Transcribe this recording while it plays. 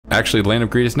Actually, Land of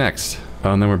Greed is next.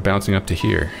 Oh, and then we're bouncing up to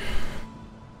here.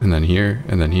 And then here,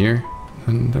 and then here.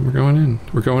 And then we're going in.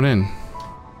 We're going in.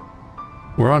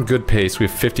 We're on good pace. We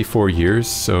have 54 years,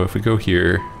 so if we go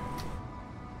here...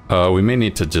 we may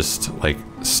need to just, like,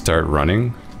 start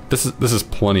running. This is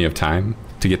plenty of time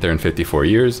to get there in 54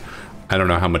 years. I don't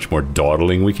know how much more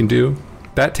dawdling we can do.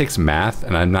 That takes math,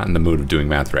 and I'm not in the mood of doing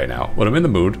math right now. What I'm in the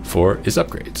mood for is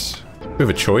upgrades. We have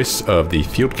a choice of the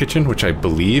field kitchen, which I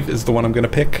believe is the one I'm going to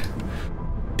pick.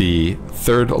 The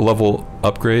 3rd level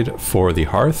upgrade for the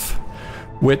hearth,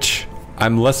 which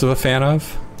I'm less of a fan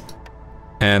of.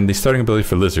 And the starting ability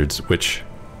for lizards, which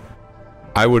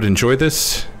I would enjoy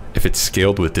this if it's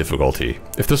scaled with difficulty.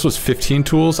 If this was 15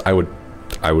 tools,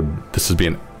 this would be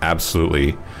an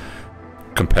absolutely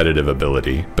competitive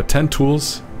ability. But 10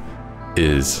 tools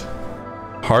is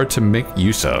hard to make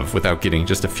use of without getting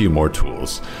just a few more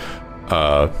tools.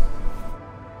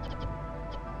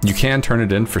 You can turn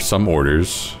it in for some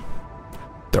orders.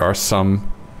 There are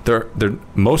some,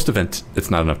 most events it's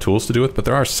not enough tools to do it, but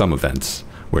there are some events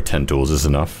where 10 tools is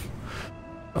enough.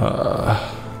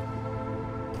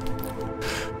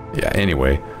 Yeah,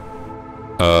 anyway.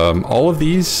 All of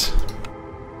these,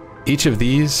 each of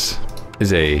these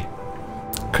is a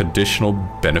conditional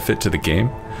benefit to the game.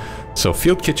 So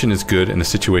field kitchen is good in a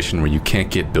situation where you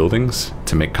can't get buildings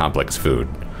to make complex food.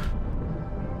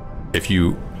 If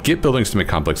you get buildings to make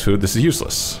complex food, this is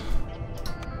useless.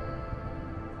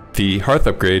 The hearth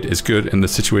upgrade is good in the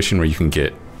situation where you can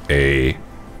get a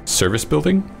service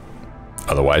building.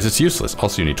 Otherwise, it's useless.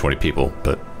 Also, you need 20 people,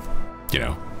 but, you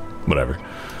know, whatever.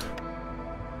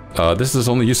 This is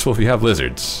only useful if you have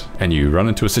lizards, and you run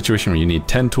into a situation where you need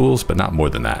 10 tools, but not more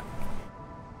than that.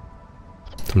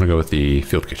 I'm gonna go with the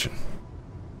field kitchen.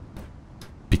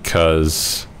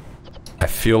 Because I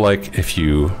feel like if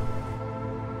you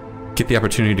get the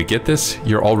opportunity to get this,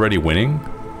 you're already winning.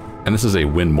 And this is a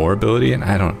win more ability, and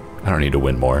I don't need to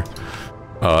win more.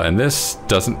 And this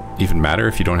doesn't even matter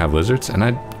if you don't have lizards, and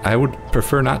I would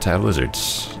prefer not to have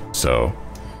lizards. So,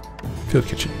 field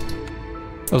kitchen.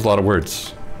 That was a lot of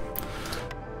words.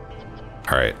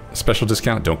 Alright, special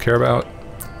discount, don't care about.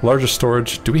 Larger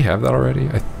storage, do we have that already?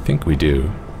 I think we do.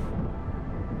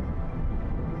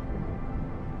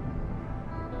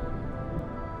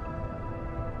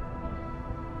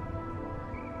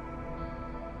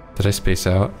 Did I space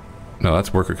out? No,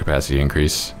 that's worker capacity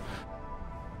increase.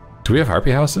 Do we have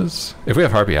harpy houses? If we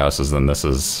have harpy houses, then this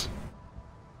is...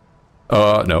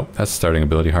 no, that's starting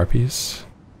ability harpies.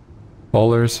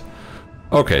 Ballers.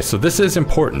 Okay, so this is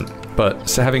important, but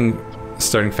having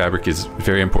starting fabric is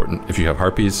very important if you have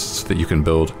harpies so that you can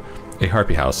build a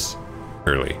harpy house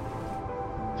early.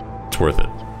 It's worth it.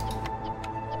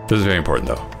 This is very important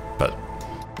though, but...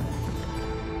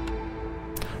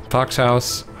 Fox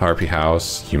house, harpy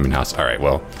house, human house. Alright,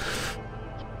 well...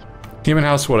 Human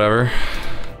house, whatever.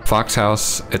 Fox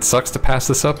house, it sucks to pass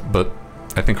this up, but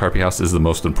I think harpy house is the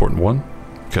most important one,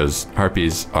 because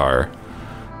harpies are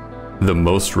the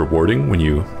most rewarding when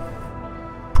you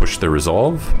push the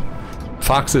resolve.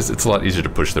 Foxes, it's a lot easier to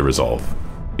push the resolve,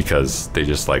 because they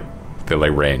just like, they're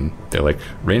like rain. They're like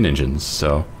rain engines,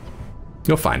 so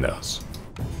you'll find those.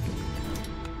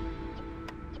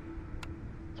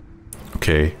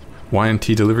 Okay,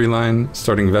 Y&T delivery line,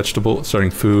 starting vegetable,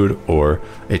 starting food, or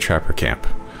a trapper camp.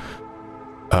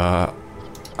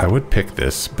 I would pick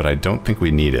this, but I don't think we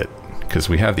need it, because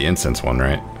we have the incense one,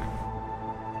 right?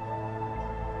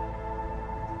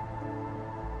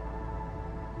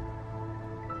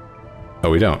 Oh,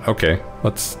 we don't. Okay,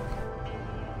 let's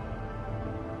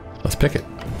pick it.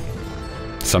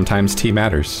 Sometimes tea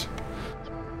matters.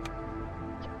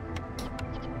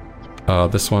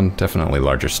 This one, definitely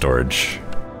larger storage.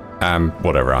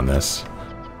 Whatever on this.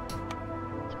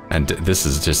 And this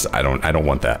is just, I don't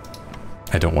want that.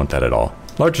 I don't want that at all.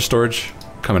 Larger storage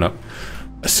coming up.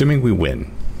 Assuming we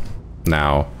win.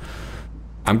 Now,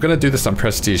 I'm gonna do this on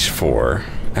Prestige 4,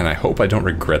 and I hope I don't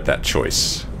regret that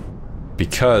choice.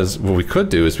 Because what we could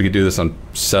do is we could do this on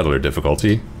Settler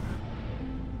difficulty.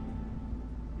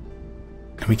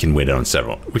 And we can win on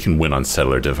several. We can win on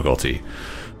Settler difficulty.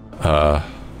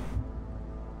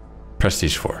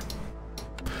 Prestige 4.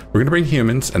 We're gonna bring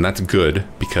humans, and that's good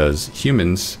because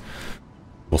humans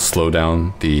will slow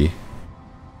down the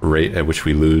rate at which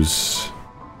we lose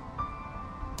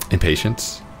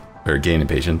impatience, or gain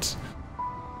impatience.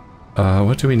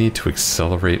 What do we need to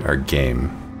accelerate our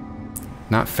game?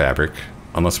 Not fabric,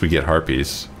 unless we get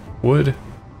harpies. Wood?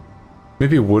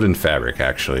 Maybe wood and fabric,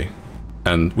 actually.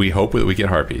 And we hope that we get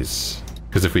harpies.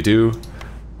 Because if we do,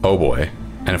 oh boy.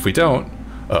 And if we don't,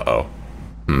 uh-oh.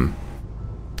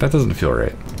 That doesn't feel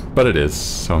right. But it is,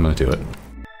 so I'm gonna do it.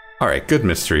 Alright, good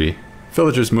mystery.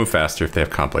 Villagers move faster if they have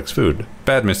complex food.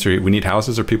 Bad mystery, we need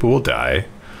houses or people will die.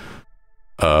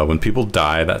 When people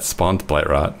die, that spawns blight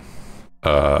rot.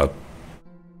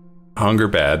 Hunger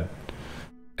bad.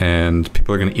 And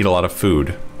people are going to eat a lot of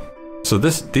food. So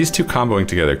these two comboing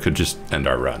together could just end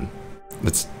our run.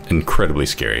 That's incredibly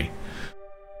scary.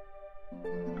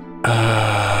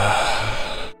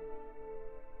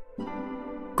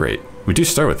 Great. We do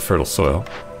start with fertile soil.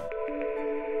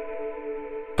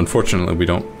 Unfortunately, we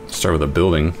don't start with a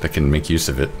building that can make use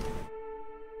of it.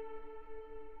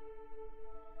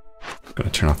 I'm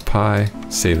gonna turn off pie,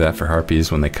 save that for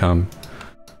harpies when they come.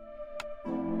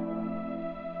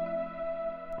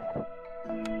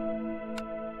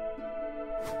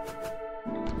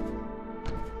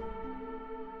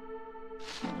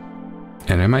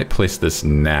 And I might place this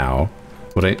now.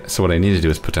 So what I need to do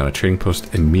is put down a trading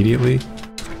post immediately.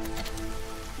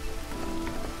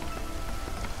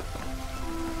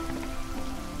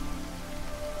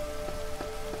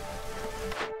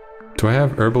 Do I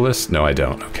have herbalist? No, I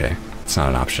don't. Okay, it's not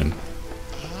an option.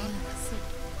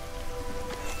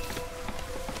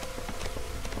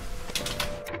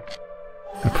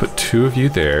 I put 2 of you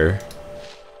there.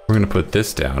 We're gonna put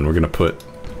this down. We're gonna put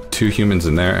 2 humans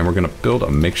in there, and we're gonna build a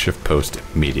makeshift post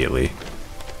immediately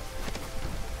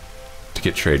to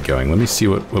get trade going. Let me see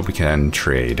what we can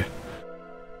trade.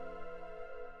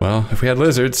 Well, if we had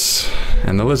lizards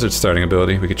and the lizard starting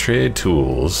ability, we could trade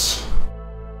tools,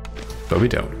 but we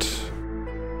don't.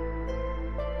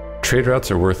 Trade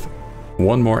routes are worth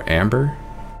 1 more amber.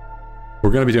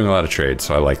 We're gonna be doing a lot of trade,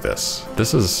 so I like this.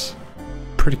 This is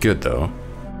pretty good though.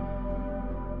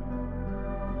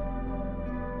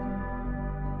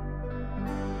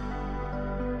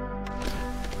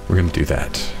 We're gonna do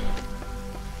that.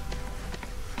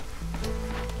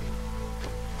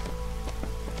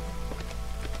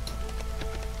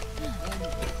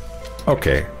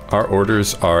 Okay, our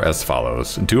orders are as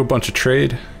follows. Do a bunch of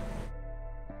trade.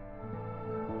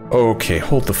 Okay,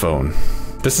 hold the phone.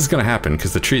 This is gonna happen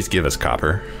because the trees give us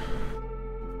copper.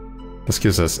 This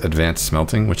gives us advanced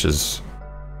smelting, which is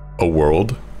a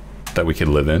world that we could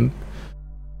live in.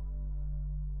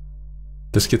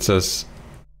 This gets us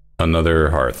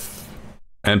another hearth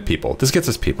and people. This gets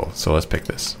us people, so let's pick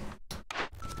this.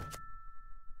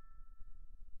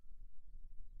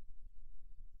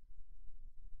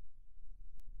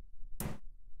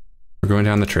 We're going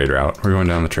down the trade route. We're going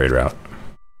down the trade route.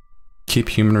 Keep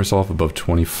human resolve above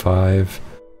 25.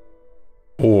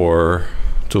 Or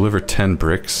deliver 10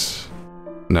 bricks.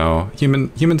 No,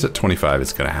 humans at 25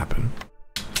 is gonna happen.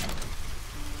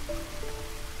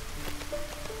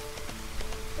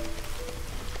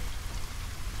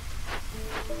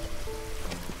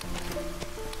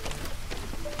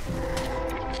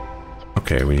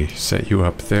 Okay, we set you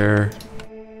up there.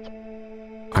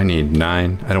 I need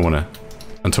 9. I don't want to...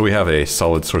 Until we have a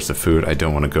solid source of food, I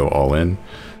don't want to go all in.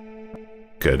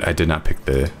 Good, I did not pick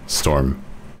the storm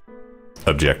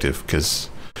objective,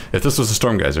 because if this was a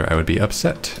storm geyser, I would be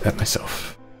upset at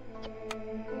myself.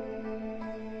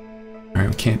 Alright,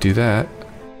 we can't do that,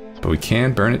 but we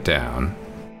can burn it down.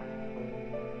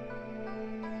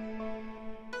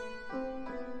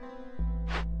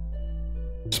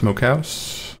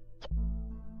 Smokehouse.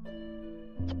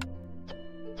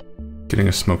 Getting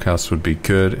a smokehouse would be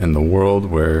good in the world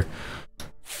where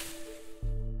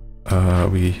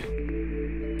we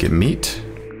get meat,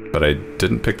 but I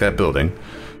didn't pick that building.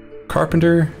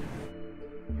 Carpenter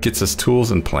gets us tools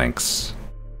and planks.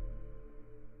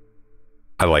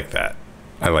 I like that.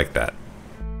 I like that.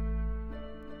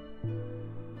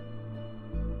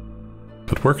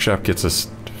 But workshop gets us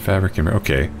fabric and...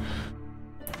 Okay.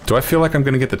 Do I feel like I'm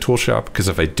gonna get the tool shop? Because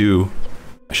if I do,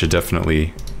 I should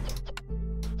definitely...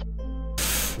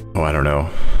 Oh, I don't know.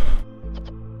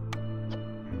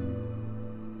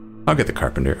 I'll get the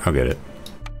carpenter. I'll get it.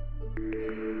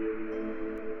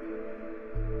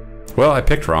 Well, I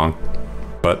picked wrong,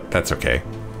 but that's okay.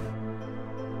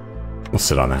 We'll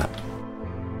sit on that.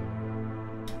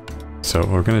 So what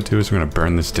we're gonna do is we're gonna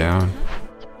burn this down.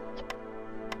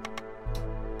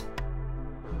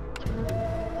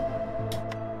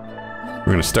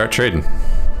 We're gonna start trading.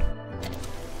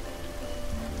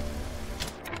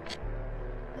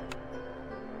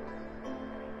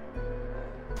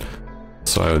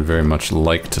 So I would very much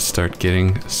like to start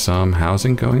getting some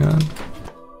housing going on.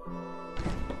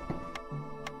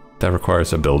 That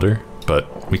requires a builder,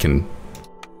 but we don't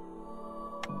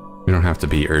have to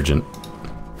be urgent.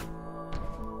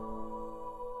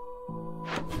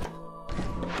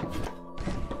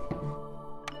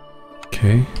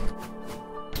 Okay.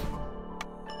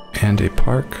 And a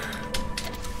park.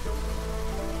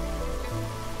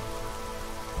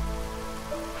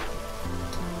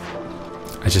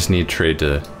 just need trade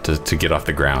to get off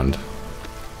the ground.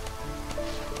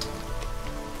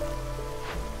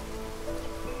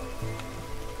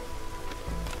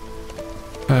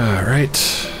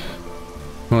 Alright.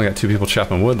 Only got 2 people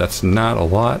chopping wood, that's not a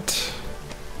lot.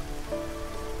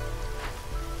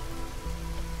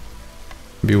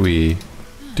 Maybe we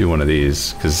do one of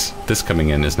these, because this coming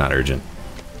in is not urgent.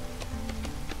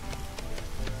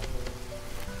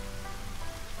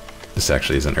 This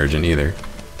actually isn't urgent either.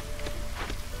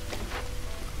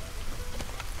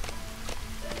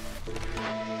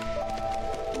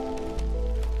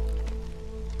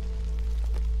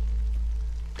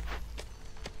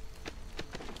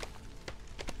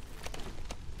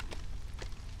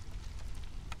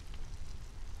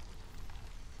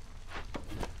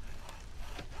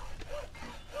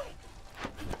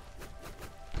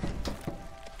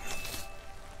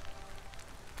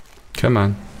 Come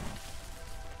on.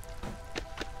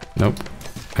 Nope.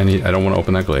 I don't want to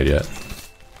open that glade yet.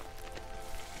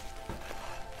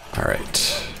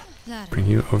 Alright. Bring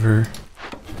you over.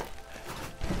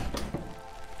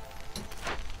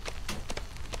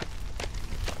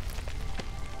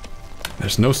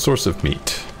 There's no source of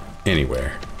meat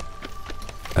anywhere.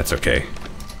 That's okay.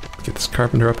 Get this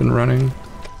carpenter up and running.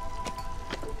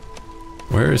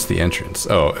 Where is the entrance?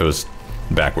 Oh, it was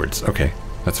backwards. Okay,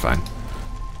 that's fine.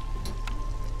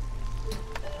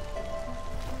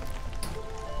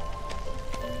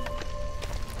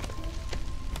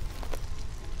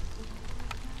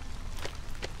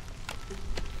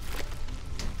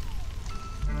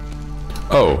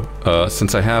 Oh,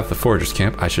 since I have the forager's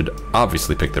camp, I should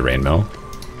obviously pick the rain mill.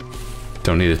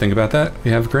 Don't need to think about that.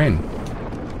 We have grain.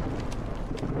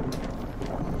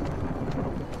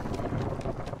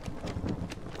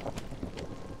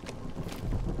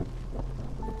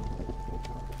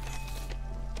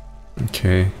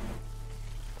 Okay.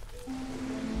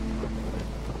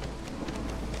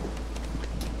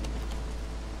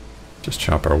 Just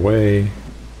chop our way.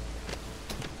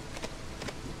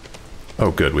 Oh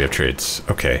good, we have trades.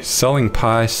 Okay, selling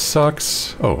pie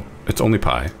sucks. Oh, it's only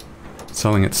pie.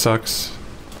 Selling it sucks.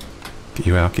 Get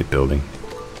you out, get building.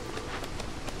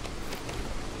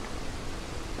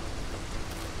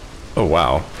 Oh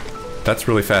wow. That's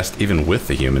really fast even with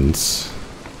the humans.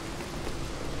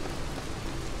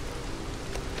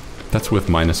 That's with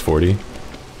minus 40.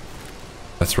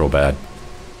 That's real bad.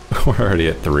 We're already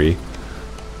at 3.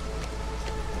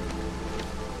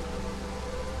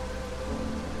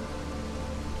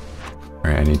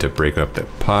 Alright, I need to break up the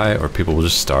pie or people will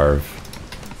just starve.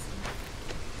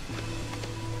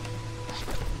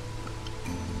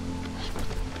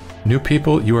 New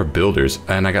people, you are builders.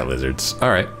 And I got lizards.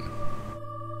 Alright.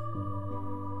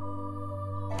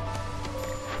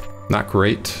 Not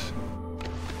great.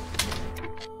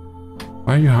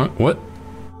 Why are you what?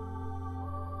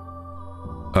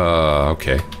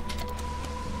 Okay.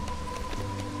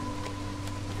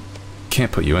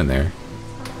 Can't put you in there.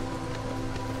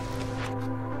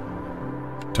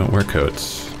 Don't wear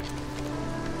coats.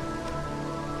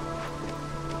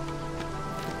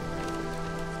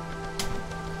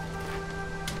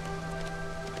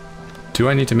 Do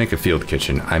I need to make a field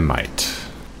kitchen? I might.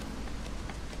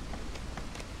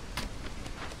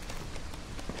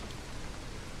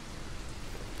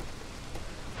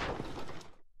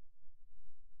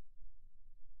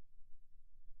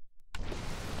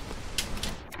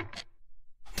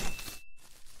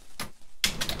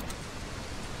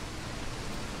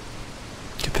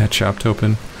 Get that chopped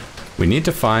open. We need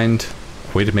to find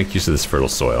a way to make use of this fertile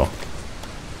soil.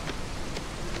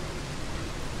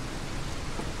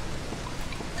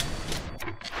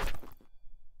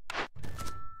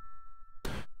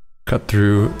 Cut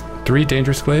through 3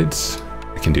 dangerous glades.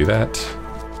 I can do that.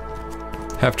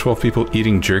 Have 12 people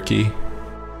eating jerky.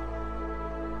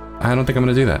 I don't think I'm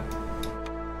gonna do that.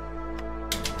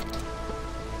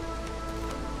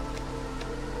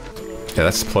 Yeah,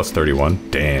 that's plus 31.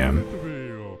 Damn.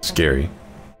 Scary.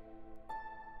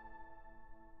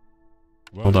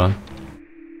 Hold on.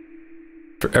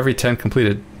 For every 10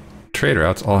 completed trade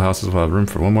routes, all houses will have room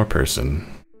for 1 more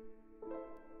person.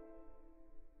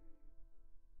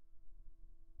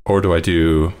 Or do I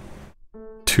do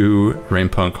 2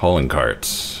 Rainpunk hauling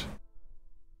carts?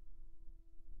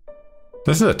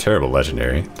 This is a terrible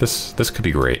legendary. This could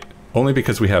be great. Only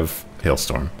because we have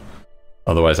Hailstorm.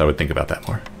 Otherwise I would think about that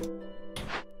more.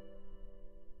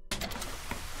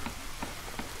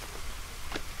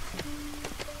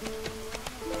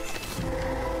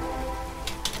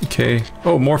 Okay.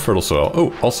 Oh, more fertile soil.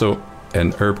 Oh, also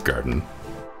an herb garden.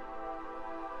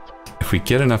 If we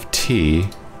get enough tea,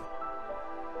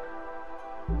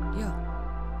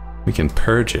 we can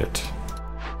purge it.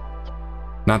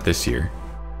 Not this year.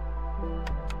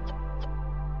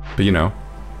 But you know,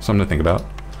 something to think about.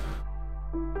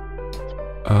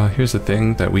 Here's the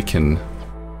thing that we can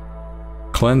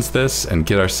cleanse this and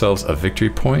get ourselves a victory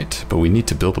point, but we need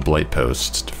to build a blight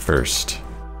post first.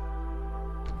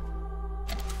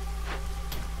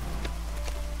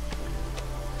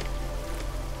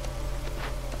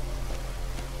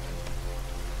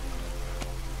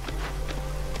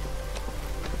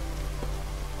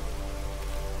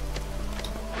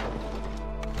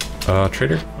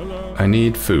 Trader? Hello. I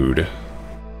need food.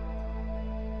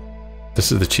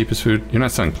 This is the cheapest food? You're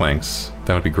not selling planks.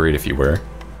 That would be great if you were.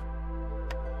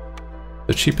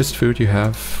 The cheapest food you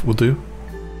have will do.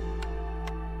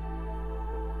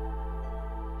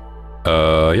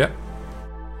 Yeah.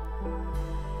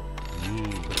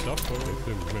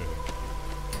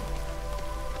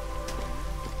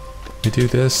 I do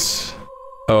this.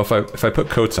 Oh, if I put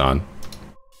coats on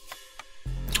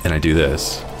and I do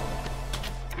this.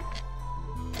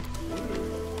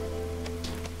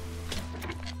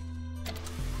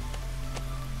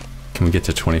 Can we get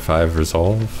to 25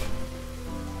 resolve?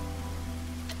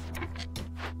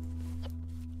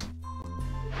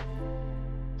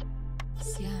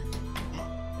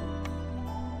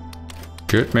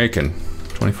 Good making.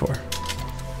 24.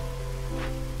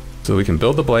 So we can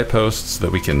build the blight posts so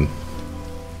that we can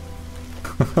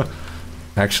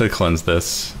actually cleanse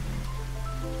this.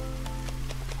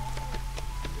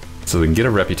 So we can get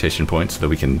a reputation point so that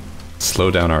we can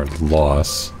slow down our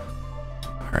loss.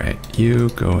 Alright, you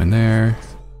go in there.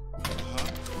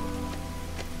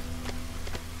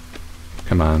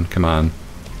 Come on, come on.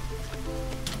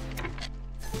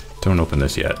 Don't open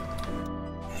this yet.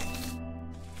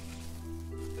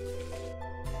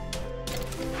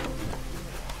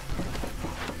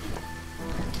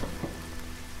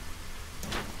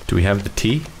 Do we have the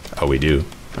tea? Oh, we do.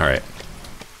 Alright.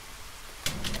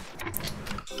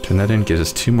 Turn that in, gives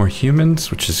us 2 more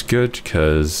humans, which is good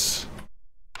because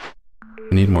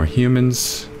we need more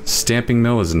humans. Stamping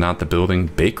mill is not the building.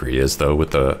 Bakery is, though,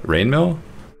 with the rain mill.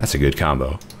 That's a good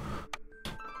combo.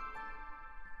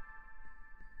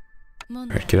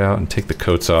 Alright, get out and take the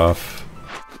coats off.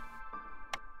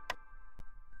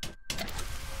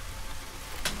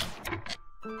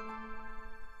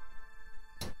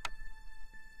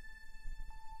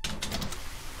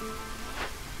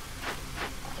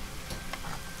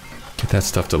 Get that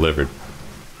stuff delivered.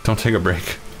 Don't take a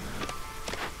break.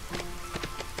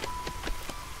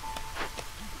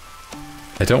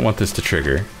 I don't want this to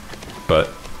trigger, but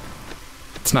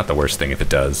it's not the worst thing if it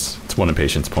does. It's 1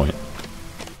 impatience point.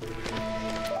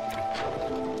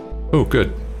 Oh,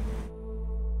 good.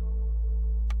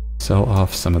 Sell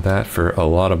off some of that for a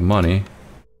lot of money.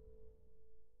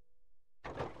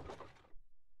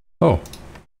 Oh,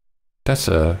 that's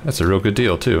a real good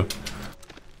deal too.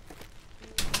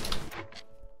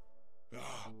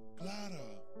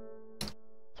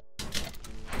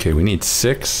 Okay, we need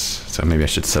 6, so maybe I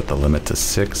should set the limit to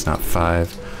 6, not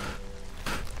 5.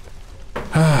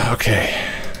 Okay.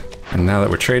 And now that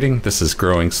we're trading, this is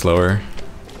growing slower.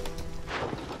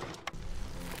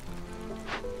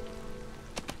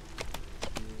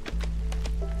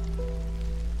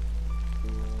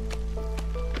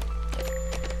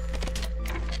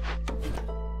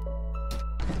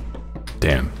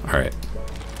 Damn, alright.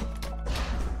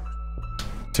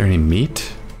 Is there any meat?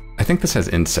 I think this has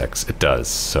insects. It does,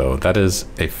 so that is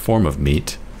a form of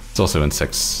meat. It's also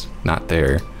insects. Not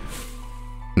there.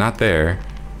 Not there.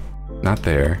 Not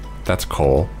there. That's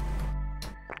coal.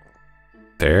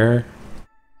 There.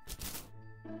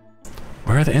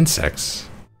 Where are the insects?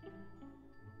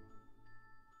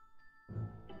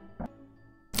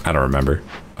 I don't remember.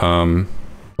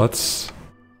 Let's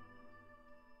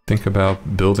think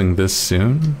about building this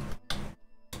soon.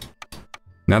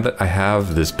 Now that I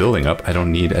have this building up, I don't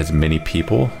need as many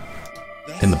people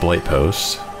in the blight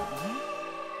post.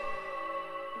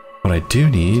 What I do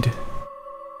need,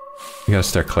 we gotta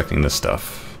start collecting this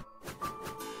stuff.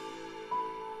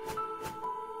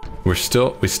 We're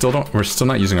still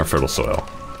not using our fertile soil,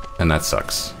 and that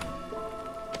sucks.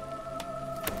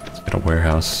 Let's get a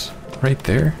warehouse right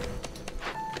there.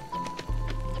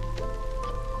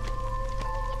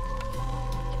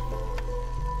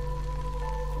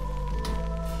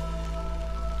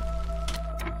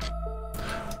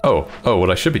 Oh,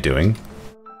 what I should be doing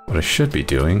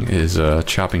is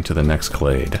chopping to the next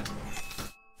glade.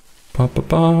 Ba, ba,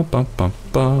 ba, ba, ba,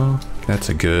 ba. That's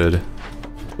a good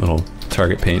little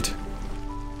target paint.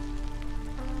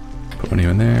 Put one of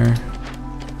you in there.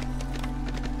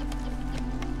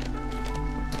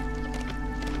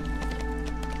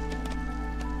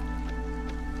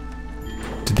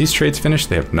 Did these trades finish?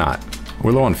 They have not.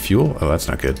 We're low on fuel? Oh, that's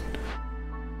not good.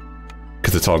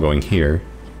 Because it's all going here.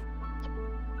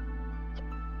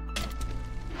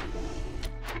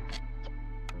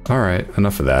 Alright,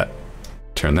 enough of that.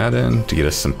 Turn that in to get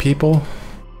us some people.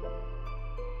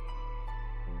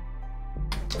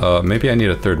 Maybe I need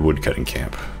a third woodcutting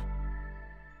camp.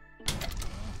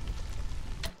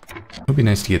 It would be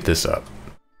nice to get this up.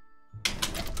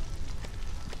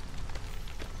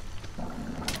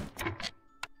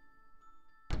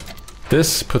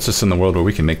 This puts us in the world where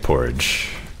we can make porridge.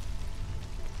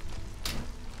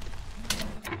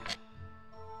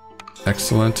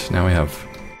 Excellent. Now we have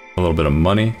a little bit of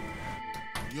money.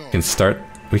 We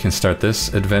can start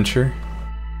this adventure.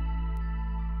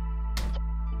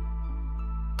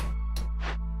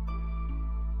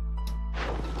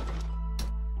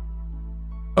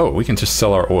 Oh, we can just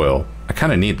sell our oil. I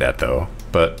kind of need that though,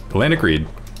 but the land agreed.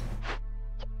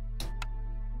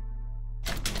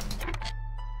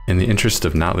 In the interest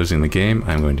of not losing the game,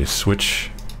 I'm going to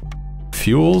switch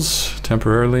fuels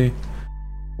temporarily.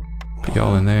 Put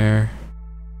y'all in there.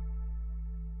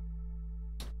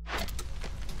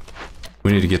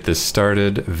 We need to get this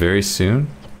started very soon.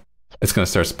 It's going to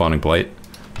start spawning blight,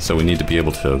 so we need to be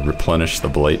able to replenish the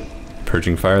blight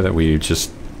purging fire that we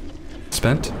just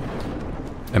spent.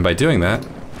 And by doing that,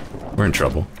 we're in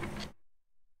trouble.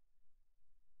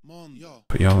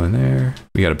 Put y'all in there.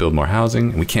 We gotta build more housing.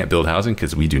 And we can't build housing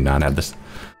because we do not have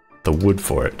the wood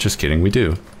for it. Just kidding, we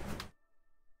do.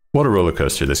 What a roller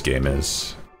coaster this game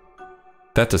is.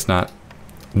 That does not...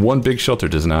 One big shelter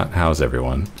does not house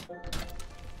everyone.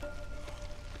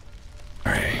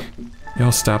 Alright.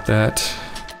 Y'all stop that.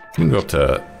 You can go up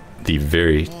to the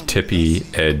very tippy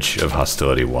edge of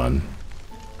hostility 1.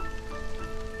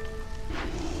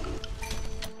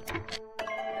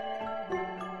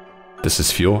 This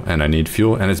is fuel, and I need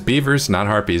fuel, and it's beavers, not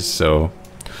harpies, so...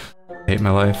 I hate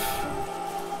my life.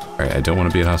 Alright, I don't want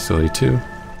to be at hostility 2.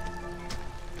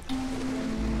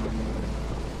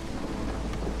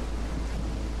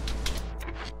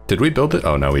 Did we build it?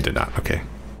 Oh, no, we did not. Okay.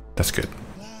 That's good.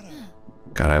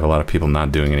 God, I have a lot of people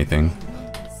not doing anything.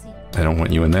 I don't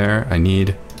want you in there. I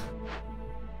need...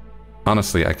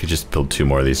 Honestly, I could just build 2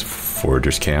 more of these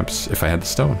foragers camps if I had the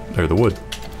stone, or the wood.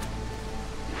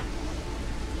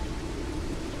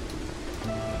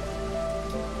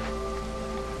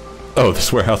 Oh,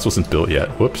 this warehouse wasn't built yet.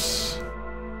 Whoops.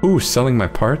 Ooh, selling my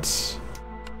parts?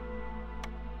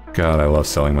 God, I love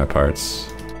selling my parts.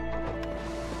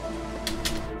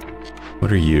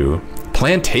 What are you?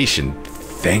 Plantation!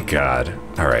 Thank God.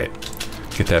 Alright.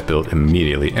 Get that built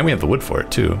immediately. And we have the wood for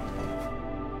it, too.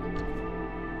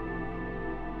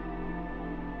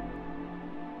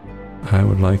 I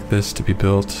would like this to be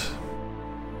built...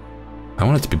 I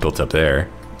want it to be built up there.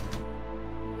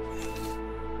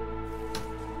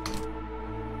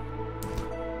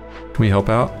 Can we help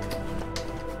out?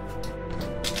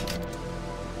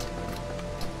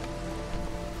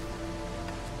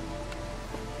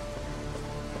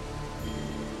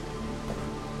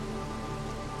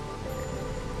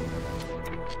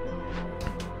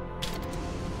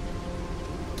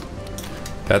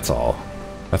 That's all.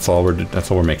 That's all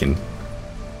we're making.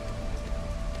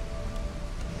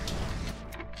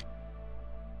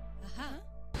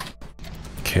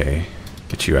 Okay,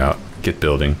 get you out. Get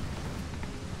building.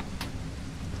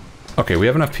 Okay, we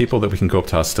have enough people that we can go up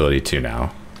to hostility 2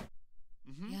 now.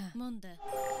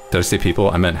 Did I say people?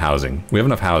 I meant housing. We have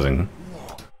enough housing.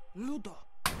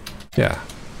 Yeah.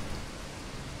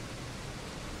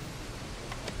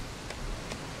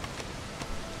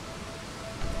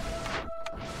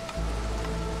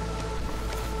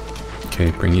 Okay,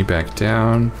 bring you back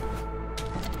down.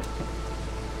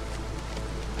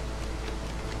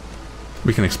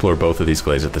 We can explore both of these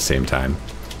glades at the same time.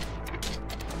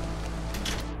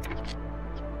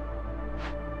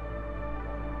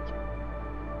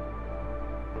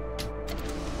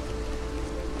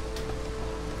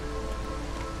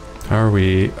 How are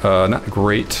we? Not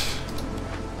great.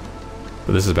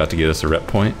 But this is about to get us a rep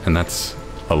point, and that's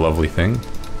a lovely thing.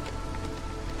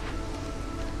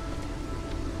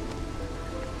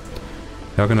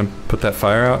 Y'all gonna put that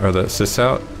fire out, or the sys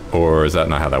out? Or is that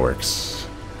not how that works?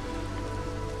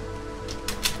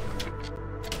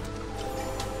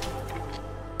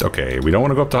 Okay, we don't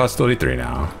want to go up to hostility 3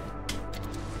 now.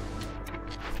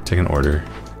 Take an order.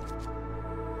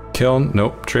 Kiln,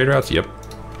 nope. Trade routes, yep.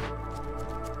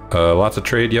 Lots of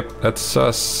trade, yep, that's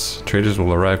us. Traders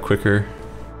will arrive quicker.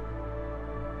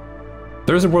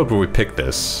 There's a world where we pick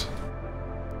this.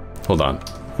 Hold on.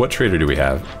 What trader do we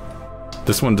have?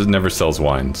 This one never sells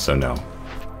wine, so no.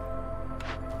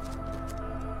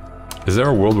 Is there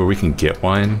a world where we can get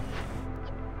wine?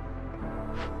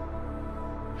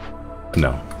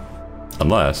 No.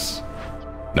 Unless...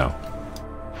 No.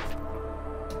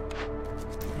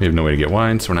 We have no way to get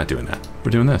wine, so we're not doing that.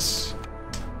 We're doing this.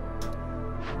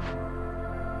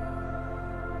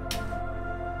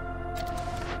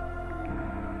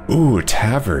 Ooh,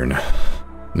 tavern.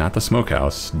 Not the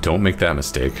smokehouse. Don't make that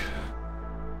mistake.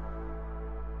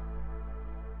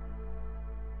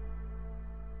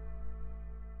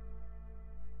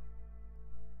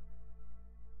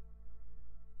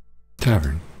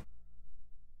 Tavern.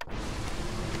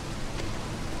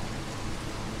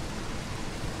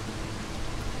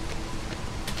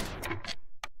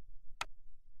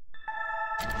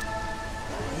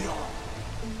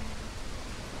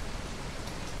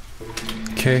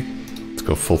 Okay, let's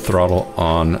go full throttle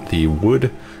on the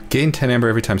wood. Gain 10 amber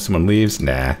every time someone leaves.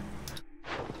 Nah.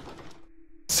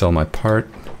 Sell my part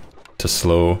to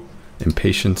slow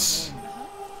impatience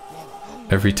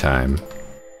every time.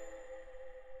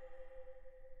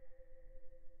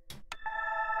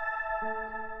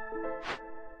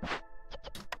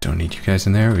 Don't need you guys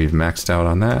in there. We've maxed out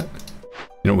on that.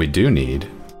 You know what we do need?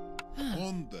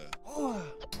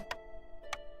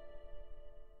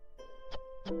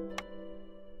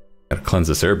 Gotta cleanse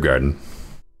this herb garden.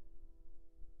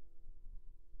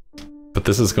 But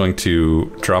this is going to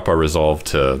drop our resolve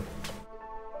to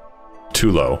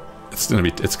too low. It's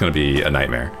gonna be a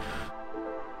nightmare.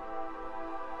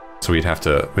 So we'd have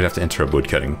to enter a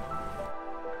woodcutting.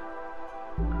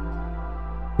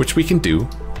 Which we can do.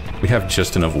 We have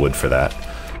just enough wood for that.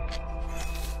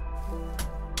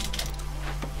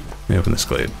 Let me open this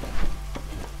glade.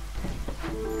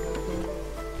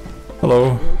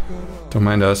 Hello. Don't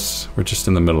mind us. We're just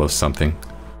in the middle of something.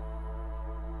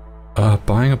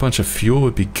 Buying a bunch of fuel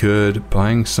would be good.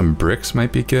 Buying some bricks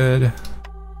might be good.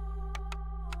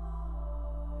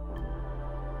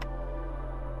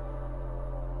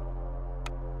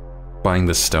 Buying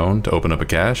the stone to open up a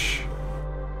cache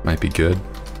might be good.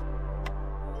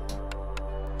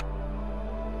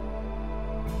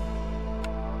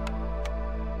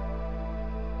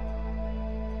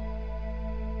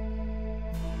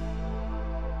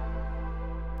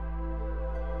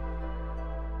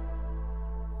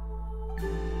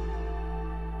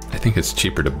 I think it's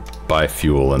cheaper to buy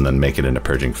fuel and then make it into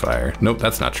purging fire. Nope,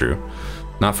 that's not true.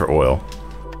 Not for oil.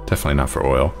 Definitely not for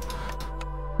oil.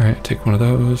 Alright, take one of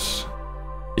those.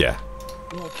 Yeah.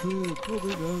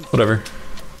 Whatever. Is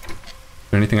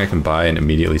there anything I can buy and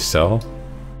immediately sell?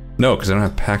 No, because I don't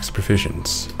have packs of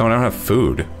provisions. Oh, and I don't have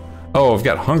food. Oh, I've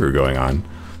got hunger going on.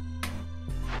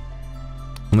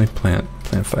 Only plant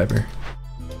fiber.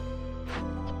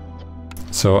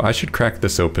 So I should crack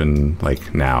this open,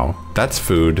 like, now. That's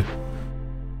food.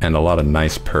 And a lot of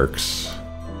nice perks.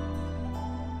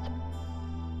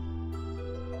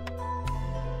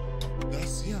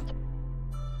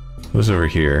 What's over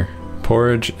here?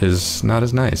 Porridge is not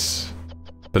as nice.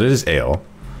 But it is ale.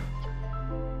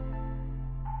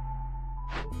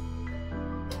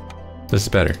 This is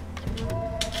better.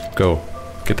 Go.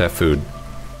 Get that food.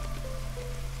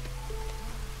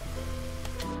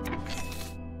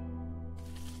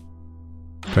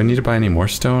 Do I need to buy any more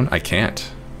stone? I can't.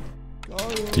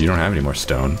 You don't have any more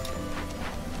stone.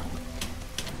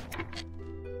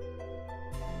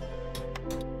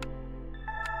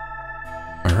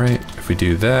 Alright, if we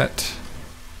do that...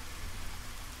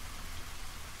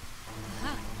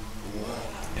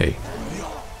 Hey.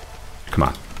 Come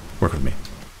on, work with me.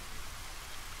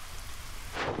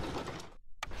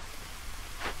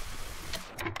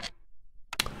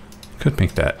 Could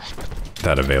make that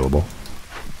available.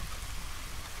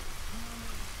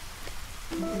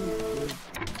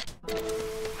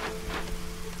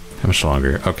 How much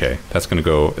longer? Okay, that's gonna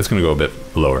go, it's gonna go a bit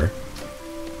lower.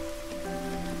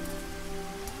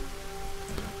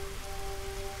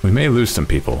 We may lose some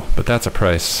people, but that's a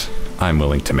price I'm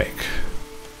willing to make.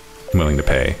 I'm willing to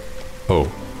pay.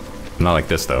 Oh, not like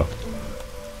this though.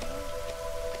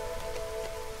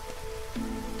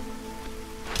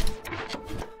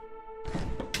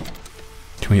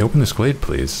 Can we open this glade,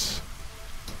 please?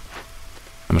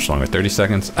 How much longer? 30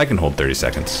 seconds? I can hold 30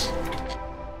 seconds.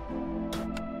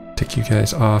 Take you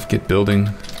guys off, get building.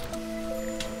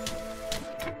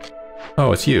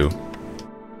 Oh, it's you.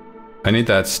 I need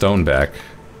that stone back.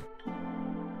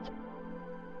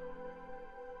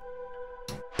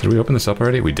 Did we open this up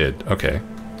already? We did, okay.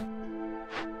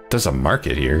 There's a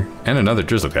market here, and another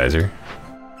drizzle geyser.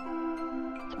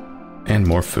 And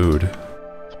more food.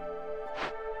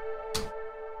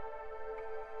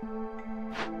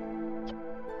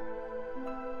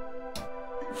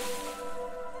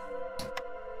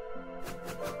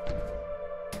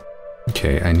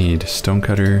 Okay, I need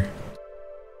stonecutter.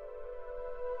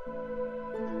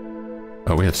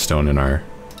 Oh, we have stone in our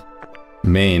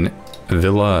main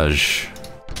village.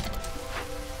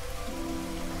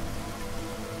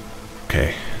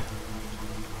 Okay.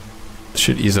 This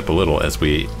should ease up a little as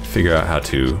we figure out how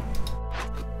to...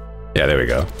 Yeah, there we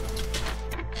go.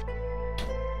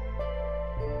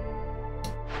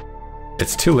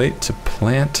 It's too late to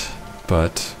plant,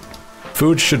 but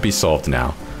food should be solved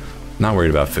now. Not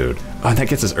worried about food. Oh, and that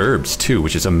gets us herbs too,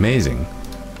 which is amazing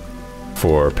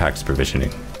for Pax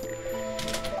provisioning.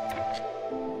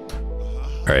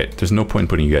 Alright, there's no point in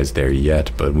putting you guys there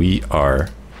yet, but we are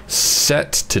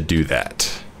set to do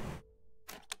that.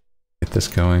 Get this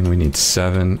going. We need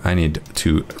 7. I need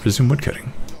to resume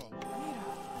woodcutting.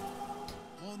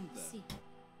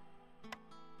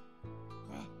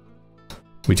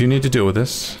 We do need to deal with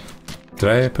this. Did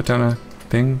I put down a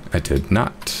thing? I did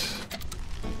not.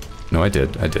 No, I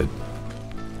did. I did.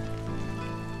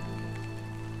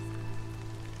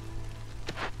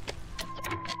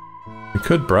 We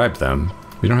could bribe them.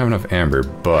 We don't have enough amber,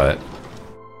 but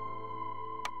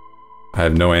I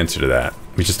have no answer to that.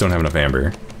 We just don't have enough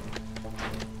amber.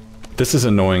 This is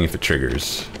annoying if it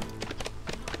triggers.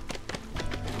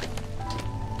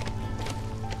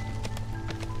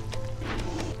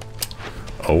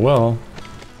 Oh well.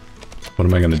 What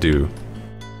am I gonna do?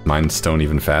 Mine stone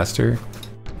even faster?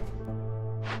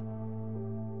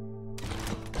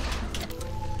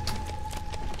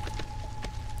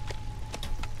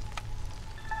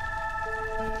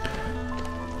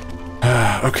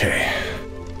 Okay.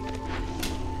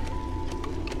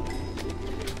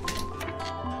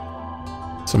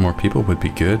 Some more people would be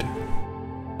good.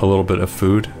 A little bit of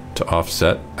food to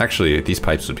offset. Actually, these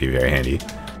pipes would be very handy.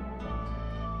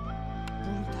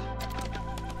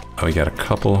 Oh, we got a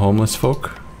couple homeless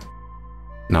folk.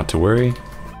 Not to worry.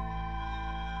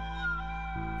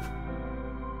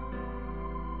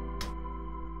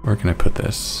 Where can I put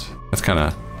this? That's kind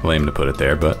of lame to put it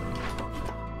there, but...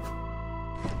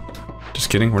 Just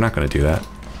kidding, we're not going to do that.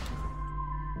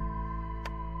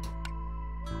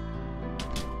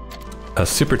 A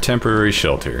super temporary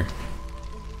shelter.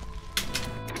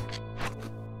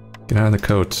 Get out of the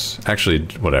coats. Actually,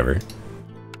 whatever.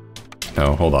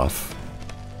 No, hold off.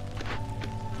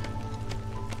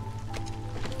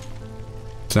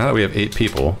 So now that we have 8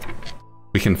 people,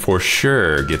 we can for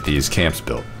sure get these camps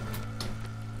built.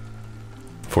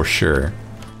 For sure.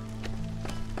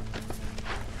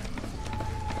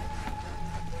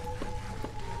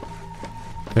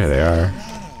 There they are.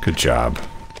 Good job.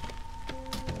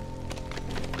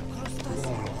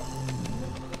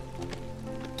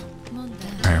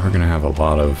 Alright, we're gonna have a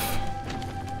lot of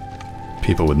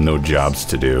people with no jobs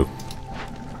to do.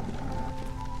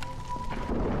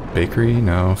 Bakery?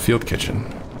 No. Field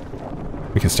kitchen.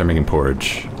 We can start making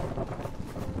porridge.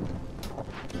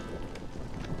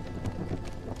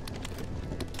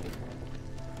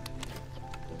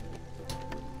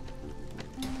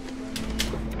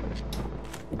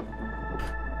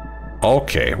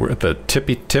 Okay, we're at the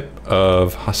tippy tip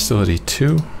of hostility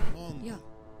 2.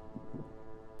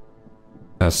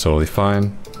 That's totally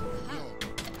fine.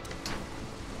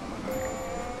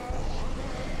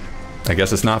 I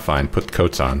guess it's not fine. Put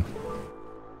coats on.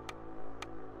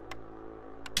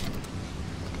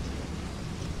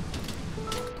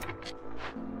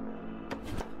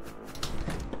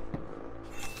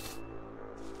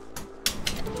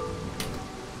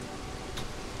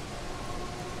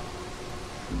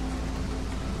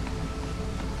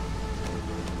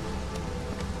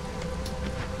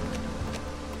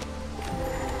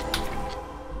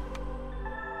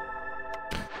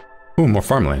 Ooh, more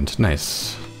farmland.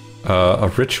 Nice.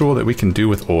 A ritual that we can do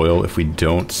with oil if we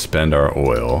don't spend our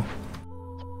oil.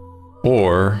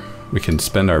 Or we can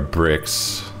spend our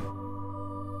bricks.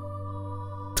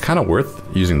 It's kind of worth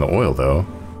using the oil, though.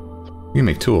 We can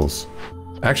make tools.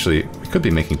 Actually, we could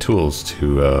be making tools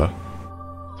to,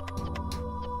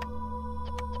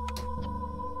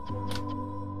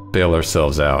 bail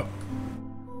ourselves out.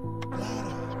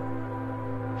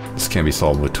 This can be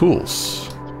solved with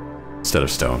tools instead of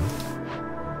stone.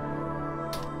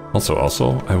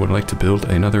 Also, I would like to build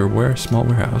another small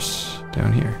warehouse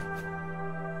down here.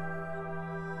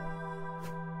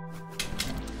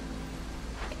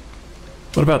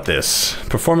 What about this?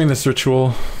 Performing this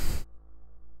ritual.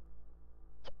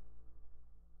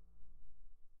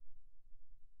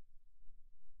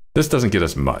 This doesn't get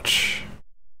us much.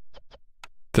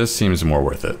 This seems more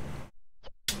worth it.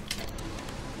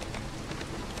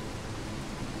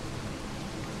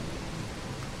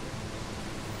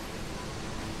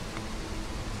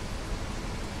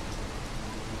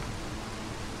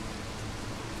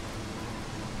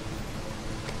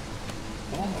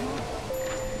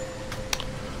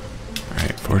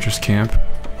 Fortress camp,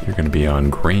 you're gonna be on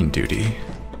grain duty.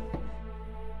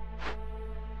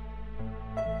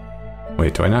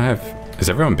 Wait, do I not have... Is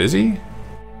everyone busy?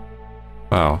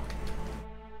 Wow.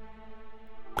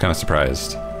 I'm kind of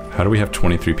surprised. How do we have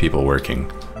 23 people working?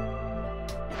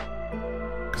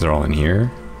 Because they're all in here?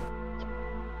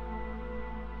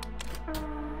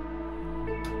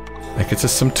 That gets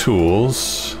us some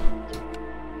tools.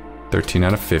 13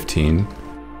 out of 15.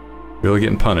 Really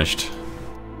getting punished.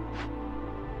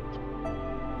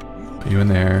 Put you in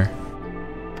there.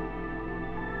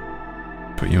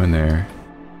 Put you in there.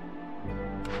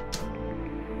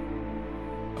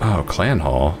 Oh, clan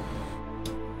hall.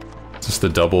 Is this the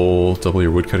double your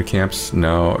woodcutter camps?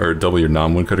 No. Or double your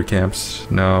non-woodcutter camps?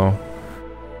 No.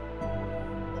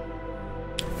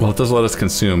 Well, it does let us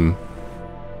consume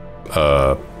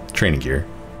training gear.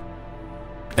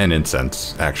 And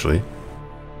incense, actually.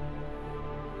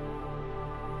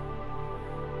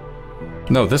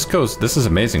 No, this is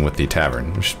amazing with the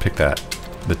tavern. We should pick that.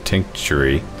 The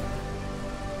tinctury.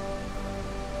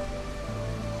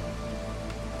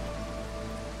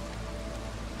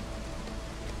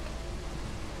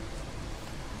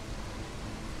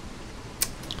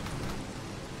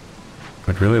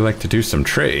 I'd really like to do some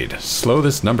trade. Slow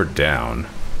this number down.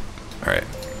 Alright.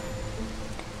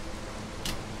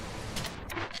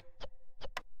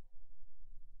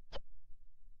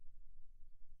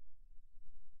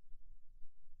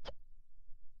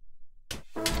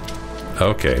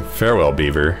 Okay, farewell,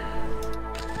 beaver.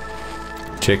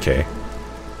 JK.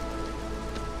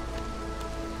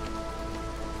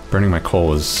 Burning my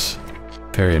coal is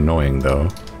very annoying, though.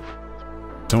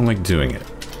 Don't like doing it.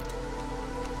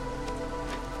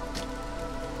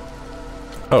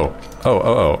 Oh.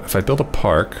 If I build a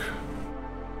park...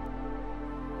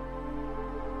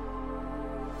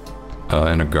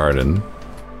 and a garden...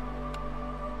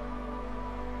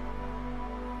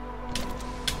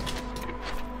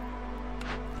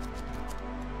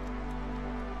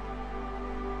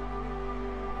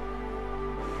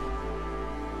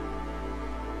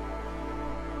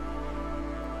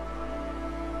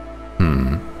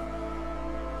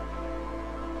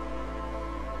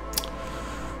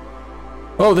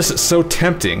 Oh, this is so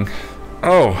tempting.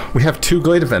 Oh, we have 2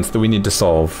 glade events that we need to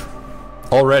solve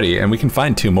already, and we can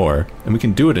find 2 more, and we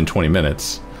can do it in 20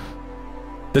 minutes.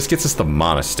 This gets us the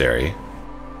monastery,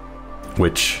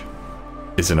 which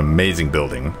is an amazing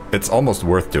building. It's almost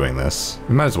worth doing this.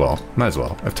 We might as well. Might as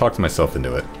well. I've talked myself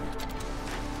into it.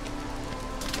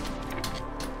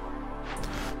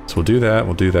 So we'll do that.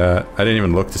 We'll do that. I didn't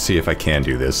even look to see if I can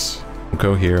do this. We'll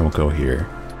go here and we'll go here.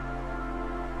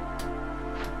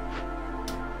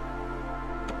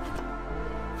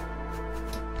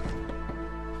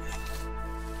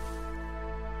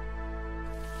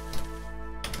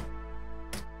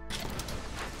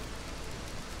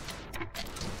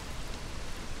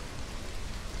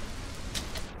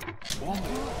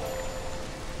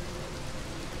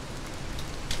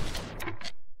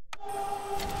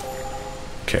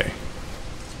 Okay.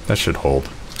 That should hold.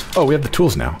 Oh, we have the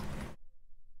tools now.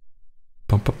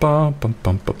 Bum ba ba bum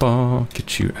bum ba ba.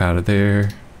 Get you out of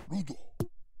there.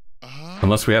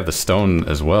 Unless we have the stone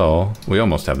as well. We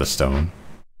almost have the stone.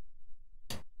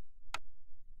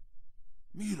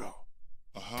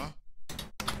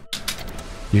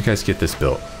 You guys get this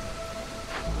built.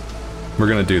 We're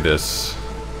gonna do this.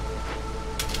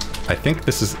 I think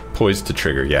this is poised to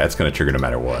trigger. Yeah, it's gonna trigger no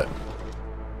matter what.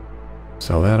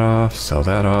 Sell that off, sell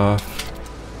that off.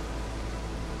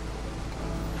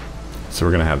 So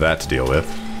we're gonna have that to deal with.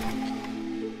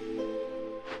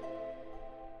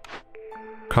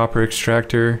 Copper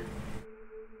extractor.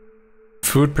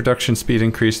 Food production speed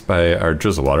increased by our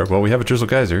drizzle water. Well, we have a drizzle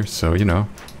geyser, so you know.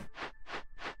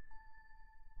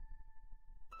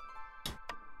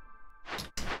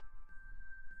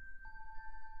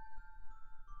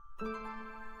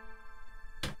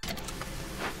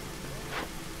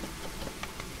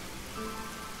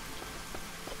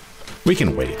 We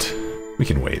can wait. We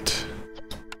can wait.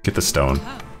 Get the stone.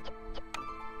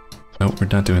 Nope, we're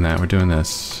not doing that. We're doing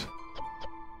this.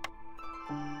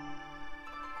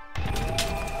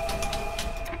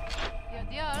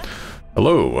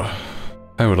 Hello.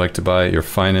 I would like to buy your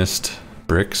finest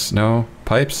bricks. No.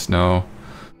 Pipes? No.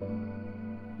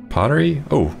 Pottery?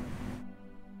 Oh.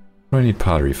 What do I need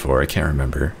pottery for? I can't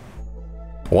remember.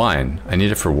 Wine. I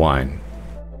need it for wine.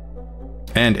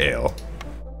 And ale.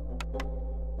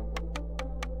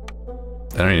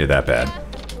 I don't need it that bad.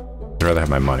 I'd rather have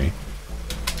my money.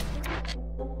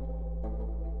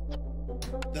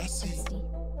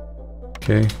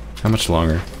 Okay, how much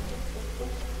longer?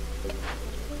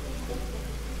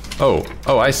 Oh,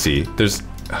 I see. There's...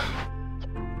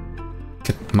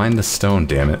 Mine the stone,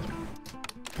 damn it.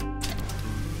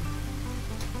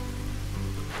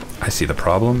 I see the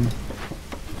problem.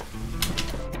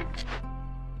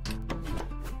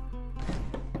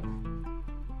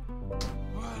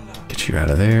 Get you out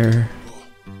of there.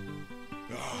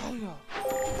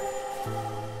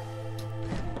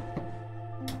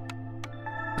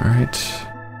 Alright.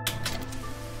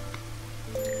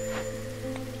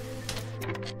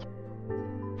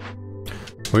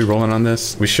 Are we rolling on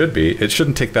this? We should be. It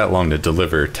shouldn't take that long to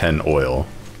deliver 10 oil.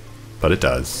 But it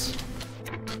does.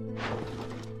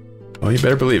 Well, you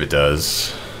better believe it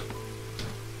does.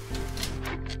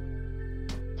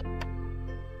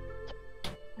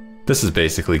 This is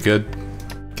basically good.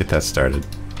 Get that started.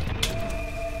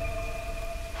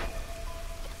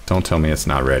 Don't tell me it's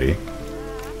not ready.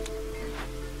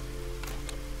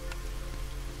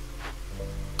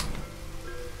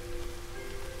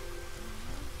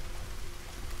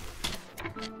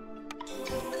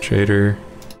 Trader.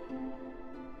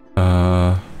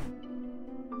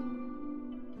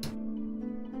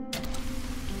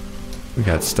 We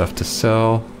got stuff to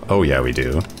sell. Oh yeah, we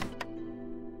do.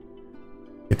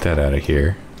 Get that out of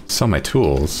here. Sell my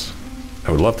tools.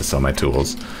 I would love to sell my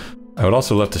tools. I would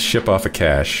also love to ship off a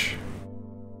cache.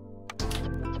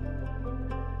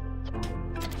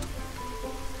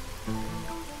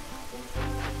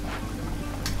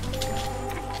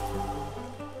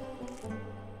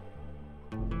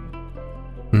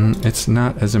 It's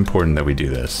not as important that we do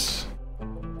this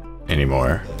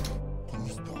anymore.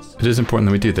 It is important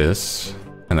that we do this,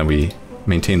 and that we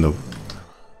maintain the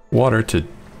water to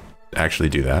actually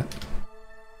do that.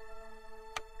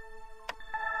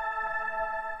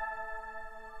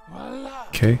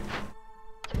 Okay.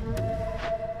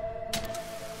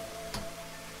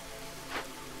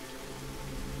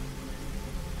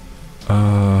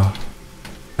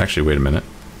 Actually, wait a minute.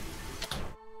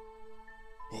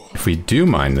 If we do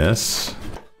mine this,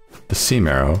 the sea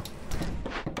marrow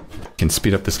can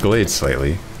speed up this glade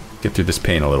slightly, get through this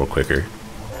pain a little quicker.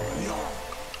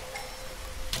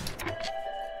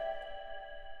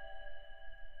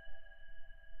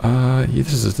 Yeah,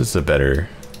 this is a better,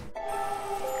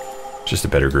 just a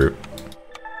better group.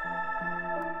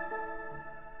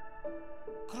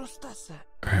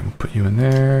 Alright, we'll put you in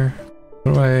there.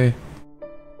 What do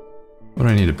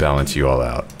I need to balance you all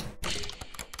out?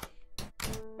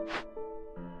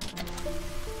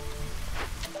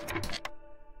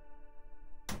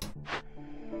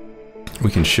 We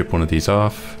can ship one of these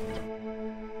off.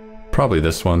 Probably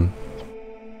this one.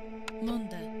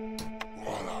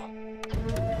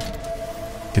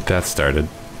 Get that started.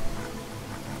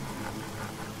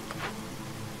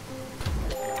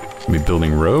 Be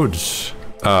building roads.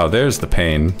 Oh, there's the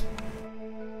pain.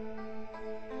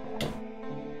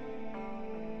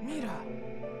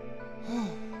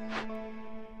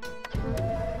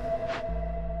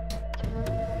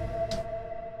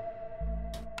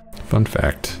 Fun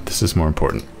fact, this is more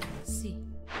important.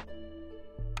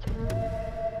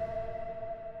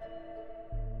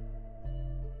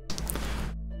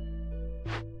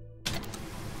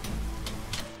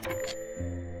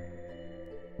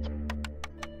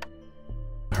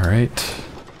 Alright,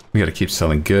 we gotta keep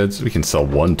selling goods. We can sell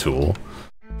one tool.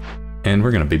 And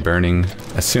we're gonna be burning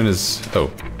as soon as...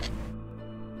 oh.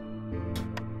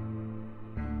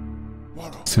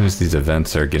 As soon as these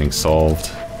events are getting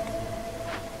solved.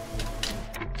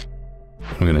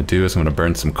 What I'm gonna do is I'm gonna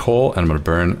burn some coal and I'm gonna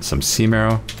burn some sea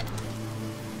marrow.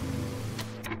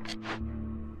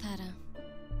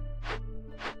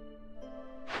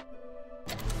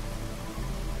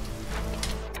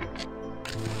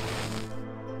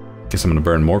 Guess I'm gonna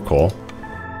burn more coal.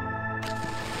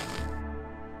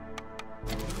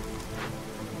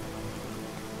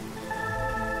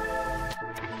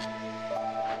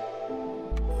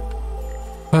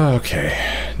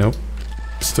 Okay, nope.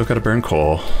 Still gotta burn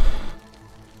coal.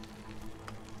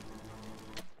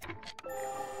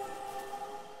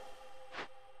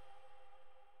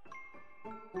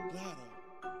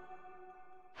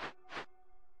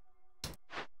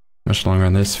 Much longer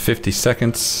on this? 50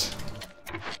 seconds.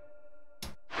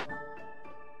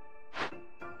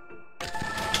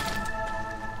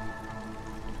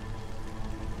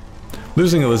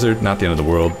 Losing a lizard, not the end of the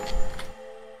world.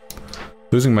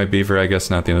 Losing my beaver, I guess,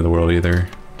 not the end of the world either.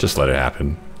 Just let it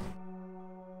happen.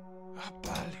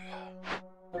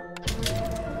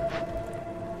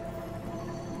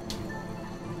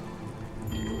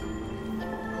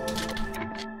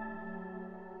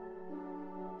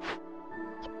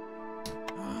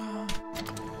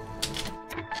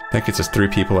 That gets us 3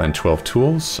 people and 12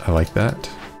 tools. I like that.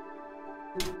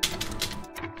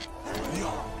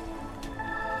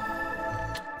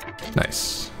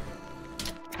 Nice.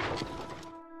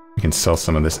 We can sell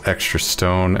some of this extra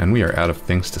stone, and we are out of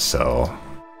things to sell.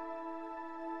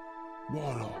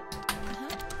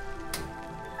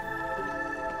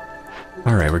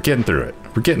 Alright, we're getting through it.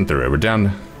 We're getting through it. We're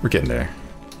down. We're getting there.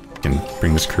 We can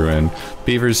bring this crew in.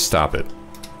 Beavers, stop it.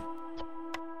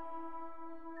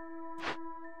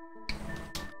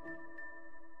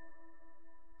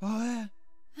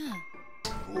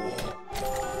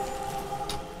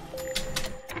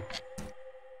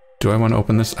 Do I want to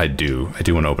open this? I do. I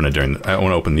do want to open it during... I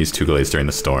want to open these two glades during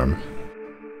the storm.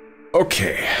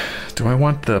 Okay. Do I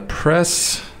want the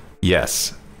press?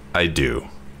 Yes, I do.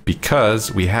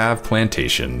 Because we have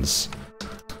plantations.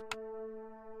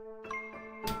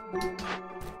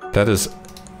 That is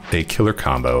a killer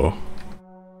combo.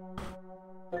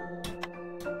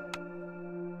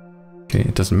 Okay,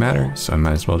 it doesn't matter, so I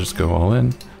might as well just go all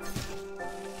in.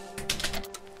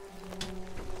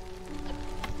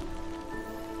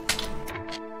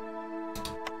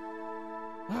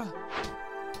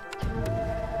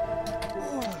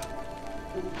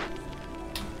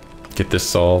 Get this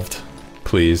solved,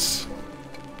 please.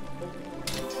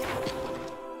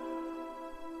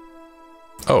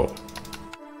 Oh,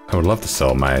 I would love to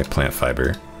sell my plant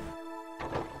fiber.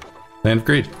 Land of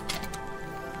Greed.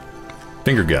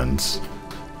 Finger guns.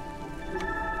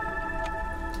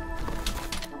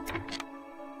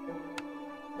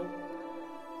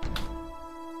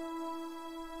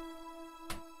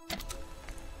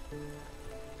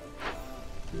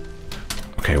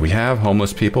 Okay, we have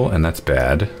homeless people, and that's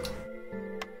bad.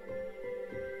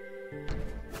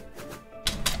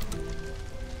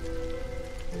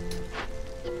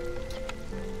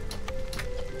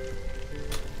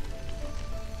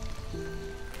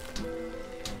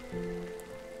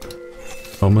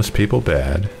 Homeless people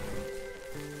bad.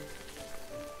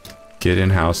 Get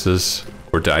in houses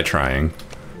or die trying.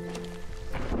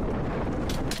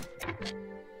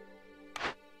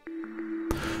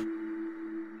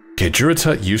 Okay, Druid's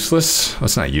Hut useless? Well,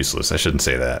 it's not useless, I shouldn't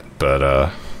say that.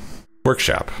 But,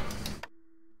 workshop.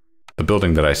 The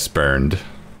building that I spurned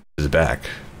is back.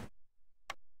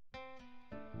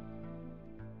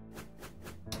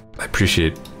 I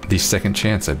appreciate the second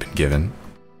chance I've been given.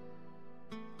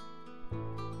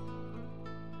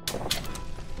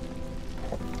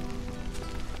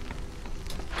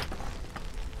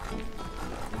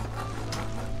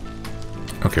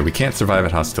 Okay, we can't survive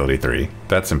at Hostility 3.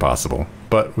 That's impossible.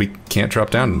 But we can't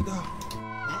drop down.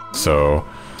 So,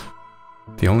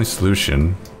 the only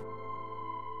solution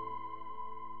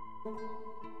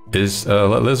is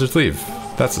let lizards leave.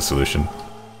 That's the solution.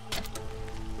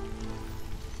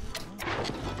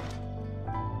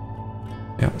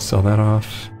 Yeah, sell that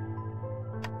off.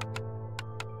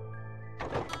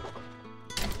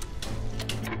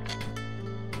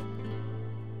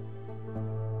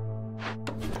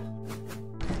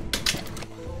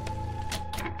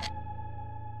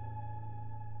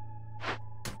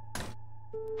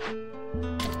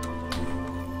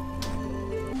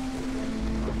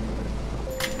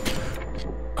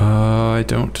 I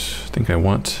don't think I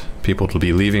want people to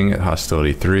be leaving at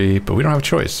Hostility 3, but we don't have a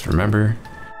choice, remember?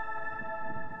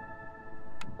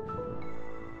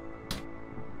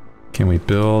 Can we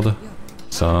build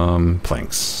some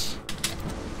planks?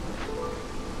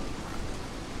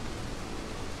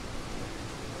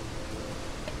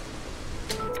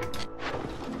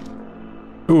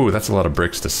 Ooh, that's a lot of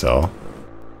bricks to sell.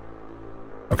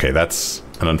 Okay, that's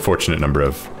an unfortunate number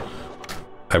of...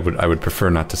 I would prefer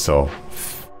not to sell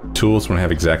tools when I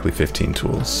have exactly 15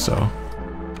 tools, so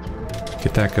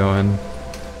get that going.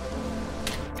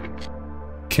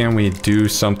 Can we do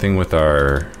something with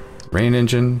our rain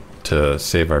engine to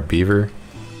save our beaver?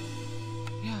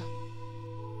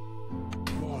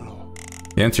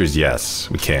 The answer is yes,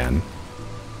 we can.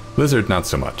 Lizard, not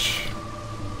so much.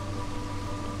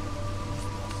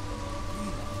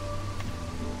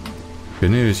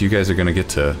 Good news, you guys are gonna get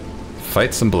to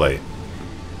fight some blight.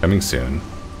 Coming soon.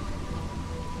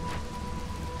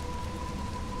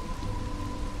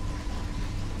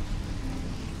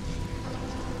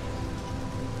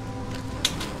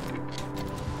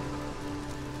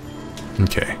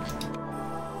 Okay.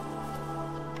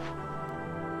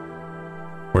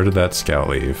 Where did that scout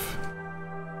leave?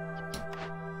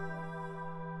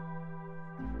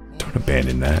 Don't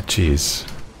abandon that, jeez.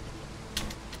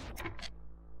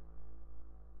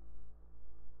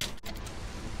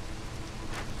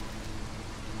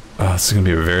 Oh, this is gonna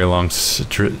be a very long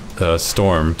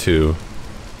storm, too.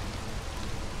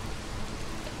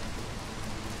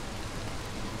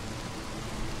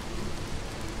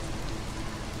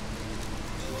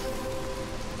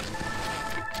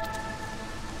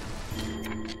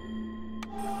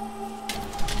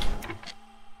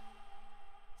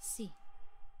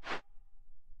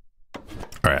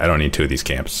 don't need 2 of these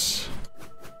camps.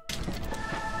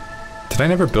 Did I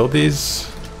never build these?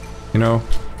 You know?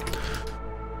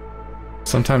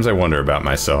 Sometimes I wonder about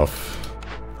myself.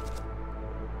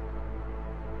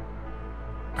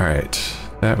 Alright,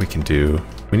 that we can do.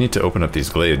 We need to open up these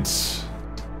glades.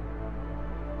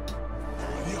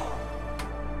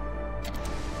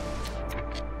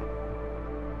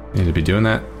 Need to be doing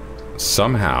that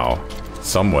somehow,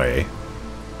 some way.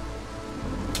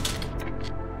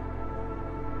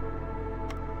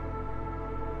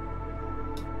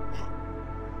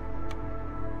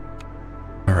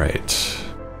 All right.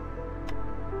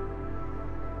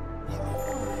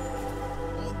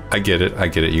 I get it. I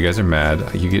get it. You guys are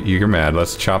mad. You're mad.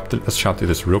 Let's chop through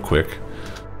this real quick.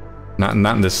 Not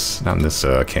in this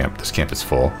camp. This camp is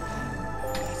full.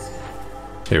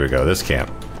 Here we go. This camp.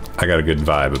 I got a good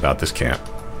vibe about this camp.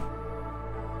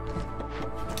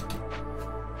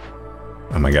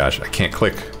 Oh my gosh, I can't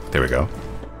click. There we go.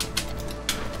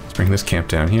 Let's bring this camp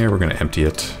down here. We're gonna empty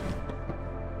it.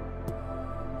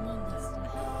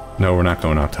 No, we're not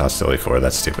going off to Hostility 4.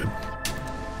 That's stupid.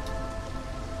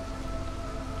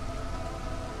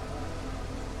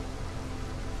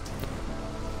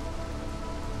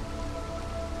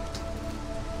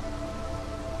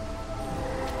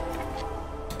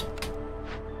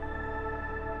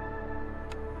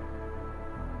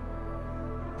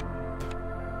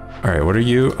 Alright, what are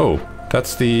you? Oh,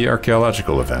 that's the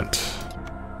archaeological event.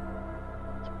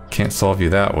 Can't solve you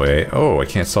that way. Oh, I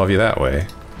can't solve you that way.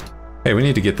 Hey, we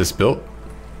need to get this built.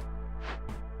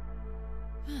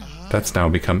 That's now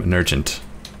become an urgent.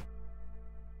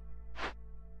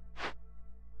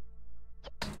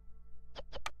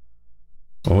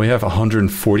 Well, we have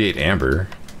 148 amber.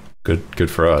 Good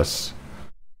for us.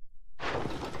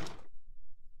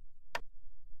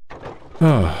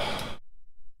 Oh.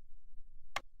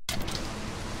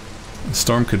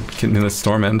 Storm can the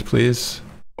storm end, please?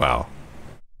 Wow.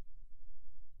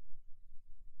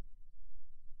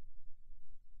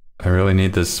 I really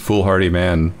need this foolhardy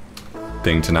man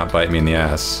thing to not bite me in the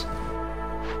ass.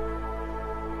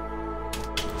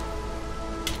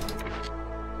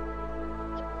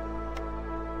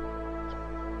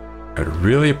 I'd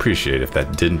really appreciate if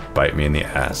that didn't bite me in the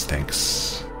ass,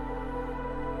 thanks.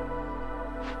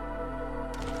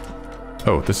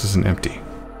 Oh, this isn't empty.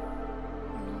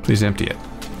 Please empty it.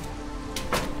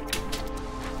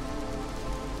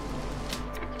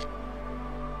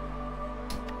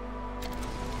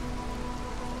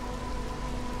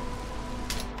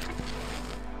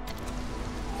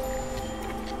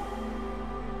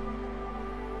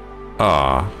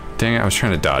 Aw, dang it, I was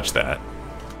trying to dodge that.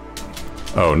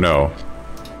 Oh no.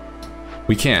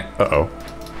 We can't. Uh-oh.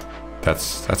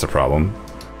 That's a problem.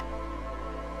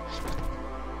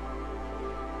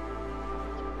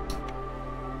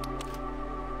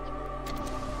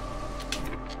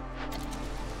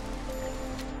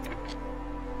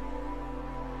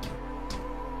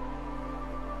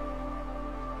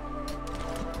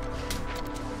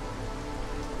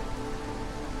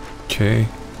 Okay.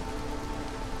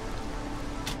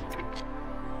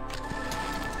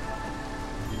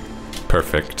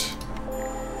 Perfect.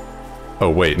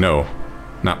 Oh wait, no.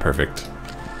 Not perfect.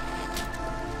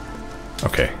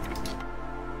 Okay.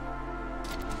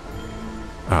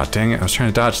 Ah, dang it, I was trying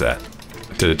to dodge that.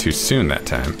 I did it too soon that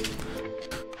time.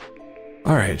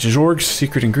 Alright, Jorg's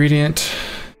secret ingredient.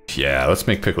 Yeah, let's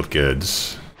make pickled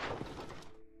goods.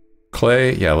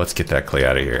 Clay, yeah, let's get that clay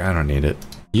out of here. I don't need it.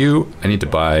 You, I need to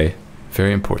buy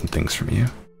very important things from you.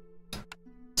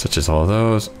 Such as all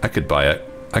those. I could buy it.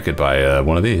 I could buy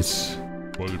one of these.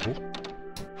 What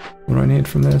do I need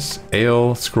from this?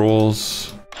 Ale,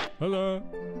 scrolls. Hello.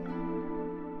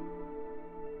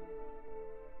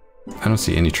 I don't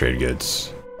see any trade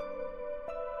goods.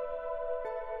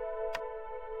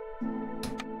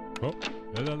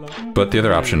 But the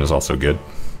other option is also good.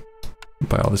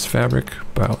 Buy all this fabric,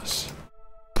 buy all this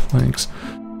planks.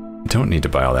 Don't need to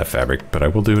buy all that fabric, but I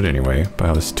will do it anyway. Buy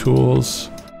all this tools,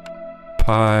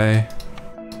 pie,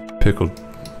 pickles,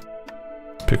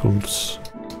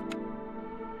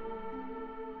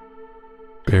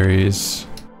 berries.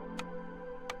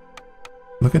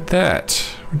 Look at that.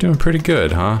 We're doing pretty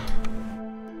good, huh?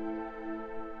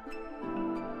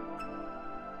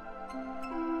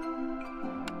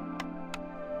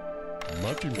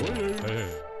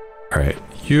 Alright,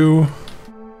 you.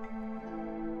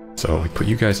 So we put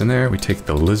you guys in there, we take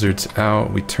the lizards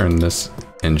out, we turn this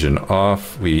engine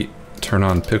off, we turn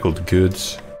on pickled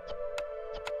goods.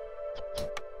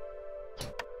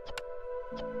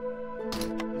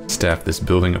 Staff this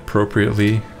building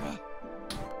appropriately.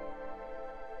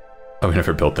 Oh, we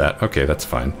never built that. Okay, that's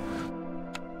fine.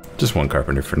 Just one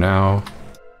carpenter for now.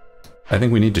 I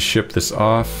think we need to ship this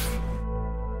off.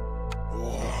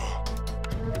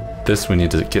 This we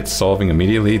need to get solving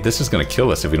immediately. This is gonna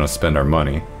kill us if we don't spend our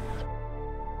money.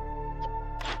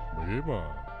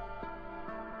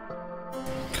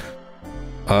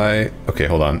 Okay,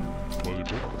 hold on.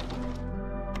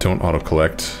 Don't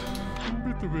auto-collect.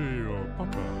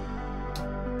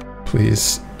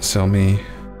 Please sell me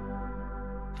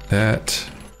that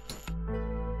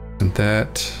and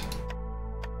that.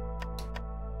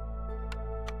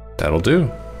 That'll do.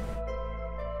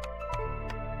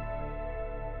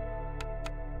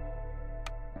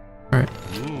 Alright.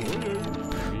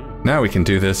 Now we can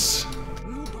do this.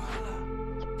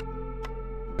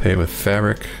 Pay with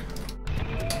fabric.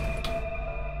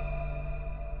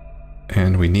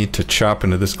 And we need to chop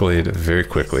into this glade very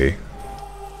quickly.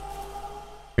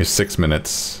 We have 6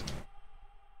 minutes.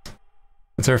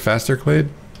 Is there a faster glade?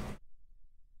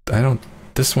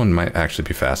 This one might actually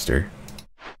be faster.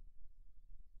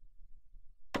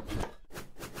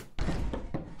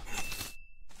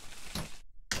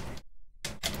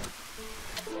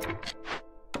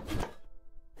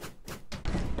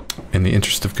 In the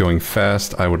interest of going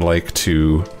fast, I would like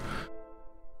to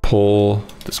pull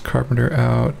this carpenter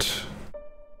out.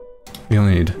 We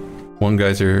only need one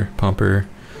geyser pumper.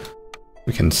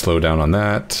 We can slow down on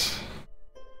that.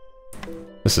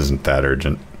 This isn't that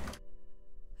urgent.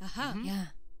 Yeah.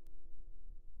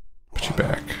 Put you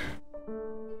back.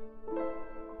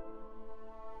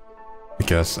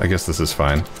 I guess this is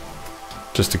fine.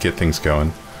 Just to get things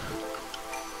going.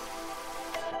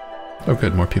 Oh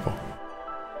good, more people.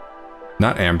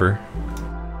 Not Amber.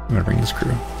 I'm gonna bring this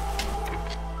crew.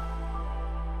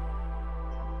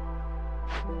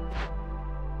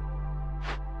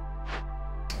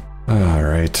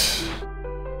 Alright.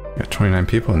 Got 29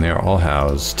 people and they are all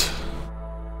housed.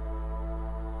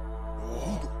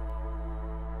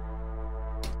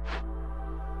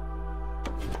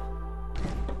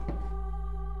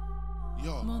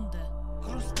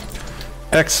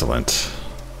 Excellent.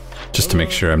 Just to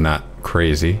make sure I'm not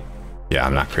crazy. Yeah,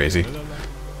 I'm not crazy.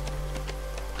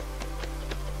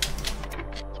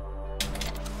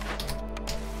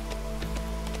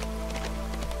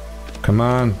 Come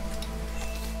on.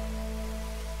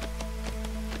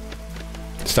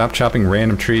 Stop chopping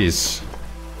random trees.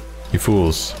 You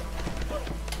fools.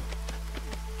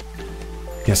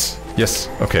 Yes, yes,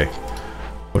 okay.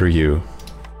 What are you?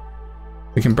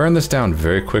 We can burn this down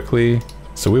very quickly,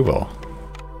 so we will.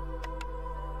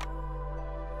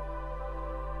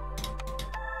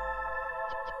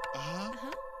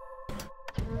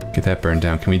 Get that burned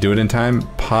down. Can we do it in time?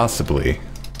 Possibly.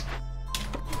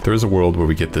 There is a world where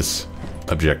we get this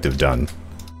objective done.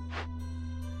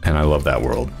 And I love that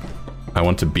world. I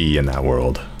want to be in that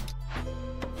world.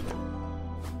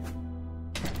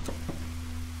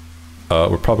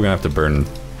 We're probably gonna have to burn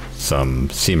some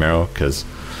sea marrow, because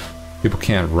people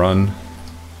can't run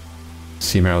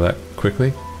sea marrow that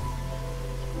quickly.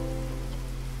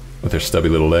 With their stubby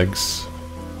little legs.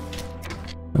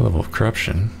 A level of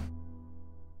corruption.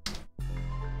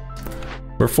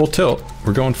 We're full tilt.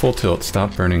 We're going full tilt.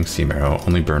 Stop burning sea marrow.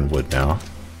 Only burn wood now.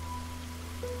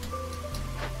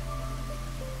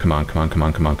 Come on, come on, come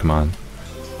on, come on, come on.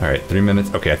 Alright, 3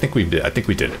 minutes. Okay, I think we did it. I think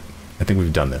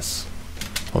we've done this.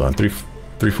 Hold on,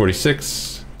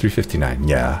 346, 359.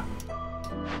 Yeah.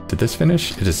 Did this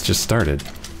finish? It has just started.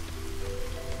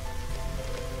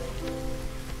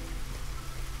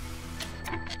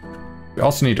 We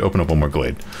also need to open up one more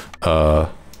glade.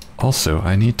 Also,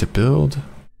 I need to build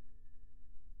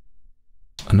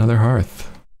another hearth.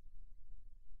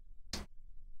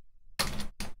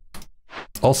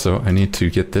 Also, I need to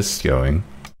get this going.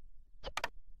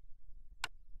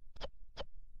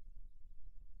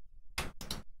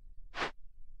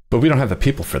 But we don't have the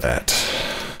people for that.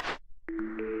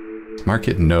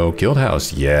 Market, no.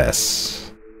 Guildhouse,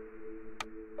 yes.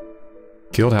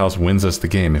 Guildhouse wins us the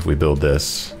game if we build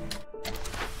this.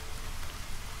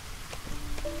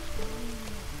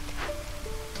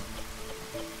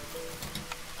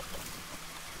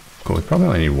 Cool, we probably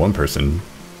only need one person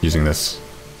using this.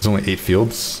 There's only 8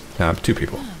 fields. 2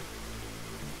 people.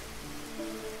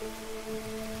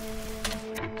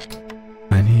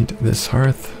 I need this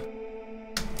hearth.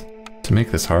 To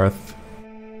make this hearth,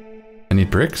 I need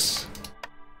bricks?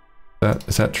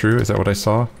 Is that true? Is that what I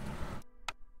saw?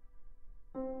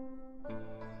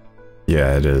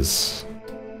 Yeah, it is.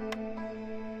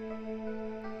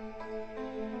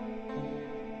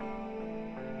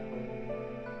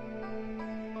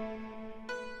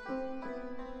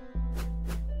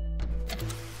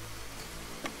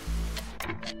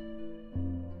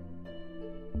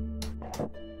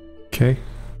 Okay.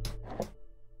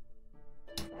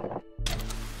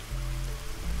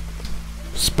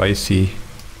 spicy.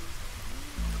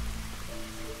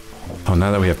 Oh, now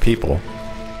that we have people,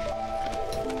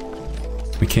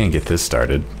 we can get this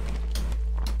started.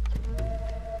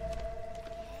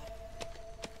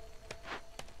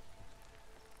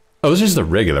 Oh, this is the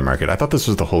regular market. I thought this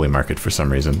was the holy market for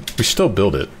some reason. We should still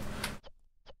build it.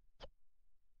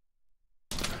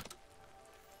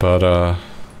 But,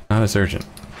 not as urgent.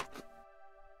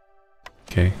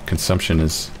 Okay, consumption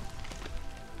is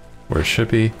where it should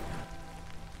be.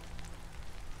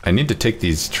 I need to take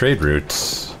these trade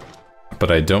routes,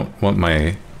 but I don't want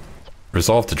my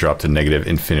resolve to drop to negative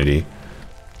infinity.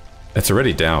 It's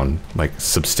already down, like,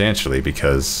 substantially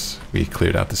because we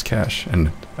cleared out this cache,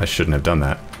 and I shouldn't have done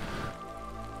that.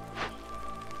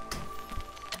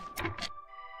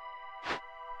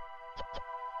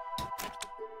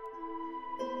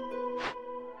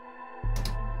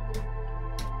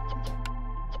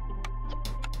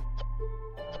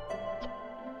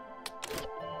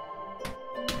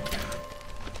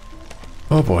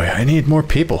 Oh boy, I need more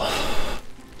people.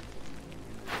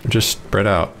 We're just spread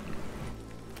out.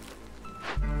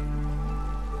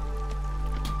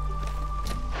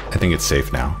 I think it's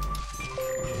safe now.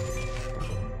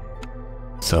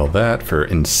 Sell that for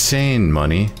insane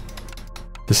money.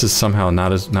 This is somehow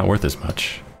not worth as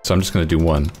much. So I'm just gonna do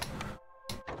one.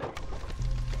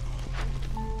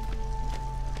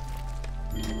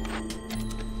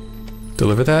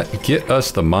 Deliver that, get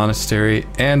us the monastery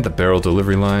and the barrel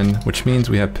delivery line, which means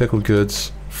we have pickled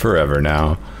goods forever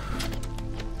now.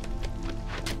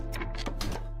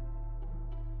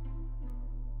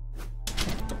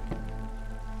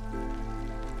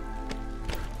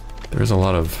 There's a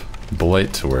lot of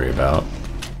blight to worry about.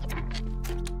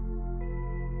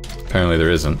 Apparently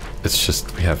there isn't. It's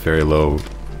just we have very low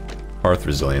hearth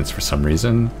resilience for some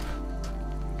reason.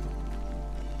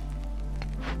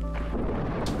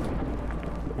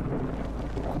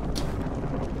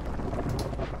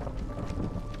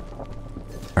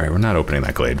 Alright, we're not opening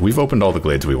that glade. We've opened all the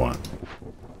glades we want.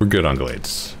 We're good on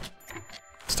glades.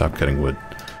 Stop cutting wood.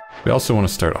 We also want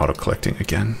to start auto-collecting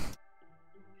again.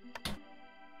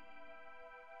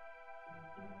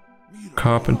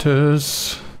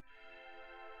 Carpenters.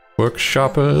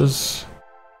 Workshoppers.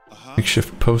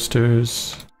 Makeshift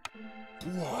posters.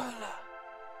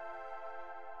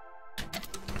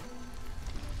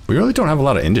 We really don't have a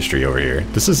lot of industry over here.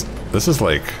 This is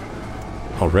like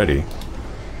already.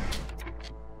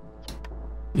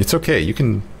 It's okay, you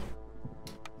can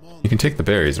take the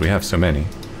berries, we have so many.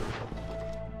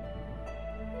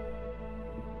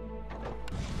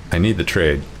 I need the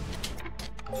trade.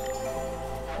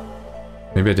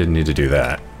 Maybe I didn't need to do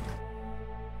that.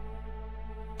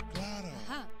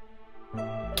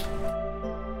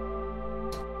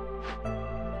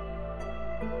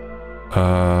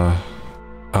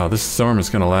 Oh, this storm is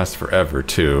gonna last forever,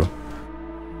 too.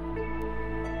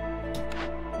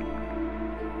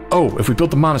 Oh, if we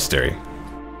built the monastery.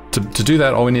 To do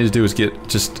that, all we need to do is get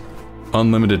just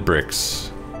unlimited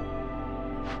bricks.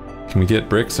 Can we get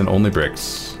bricks and only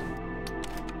bricks?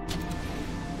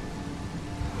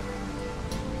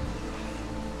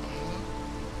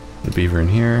 The beaver in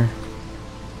here.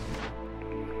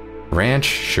 Ranch?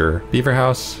 Sure. Beaver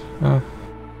house?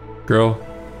 Girl.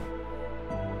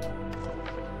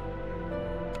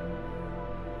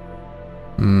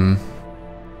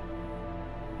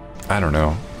 I don't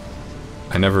know.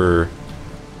 I never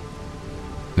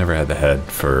had the head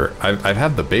for... I've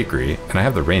had the bakery, and I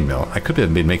have the rain mill. I could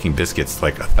have been making biscuits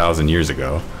like 1,000 years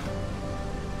ago.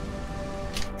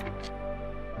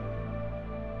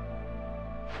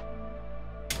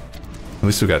 At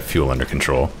least we got fuel under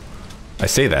control. I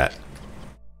say that.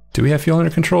 Do we have fuel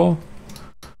under control?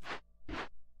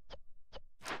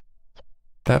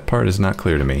 That part is not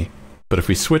clear to me. But if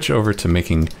we switch over to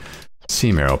making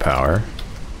sea marrow power,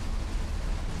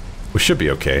 we should be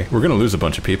okay. We're gonna lose a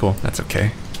bunch of people. That's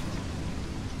okay.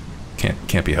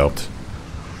 Can't be helped.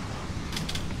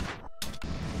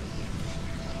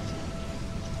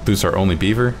 Lose our only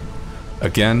beaver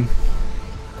again.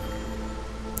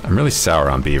 I'm really sour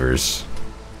on beavers.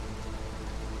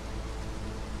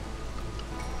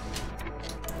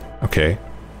 Okay.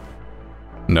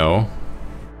 No.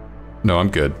 No, I'm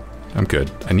good. I'm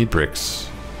good. I need bricks.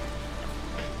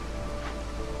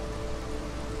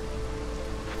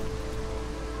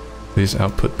 Please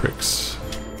output bricks.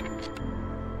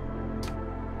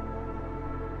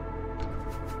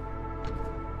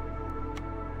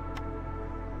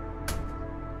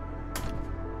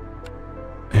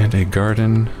 And a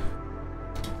garden.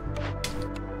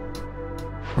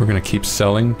 We're gonna keep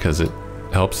selling because it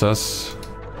helps us.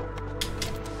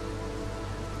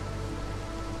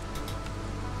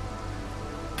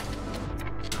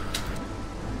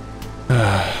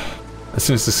 As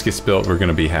soon as this gets built, we're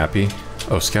gonna be happy.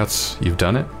 Oh, scouts, you've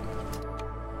done it?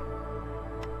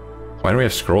 Why do we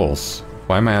have scrolls?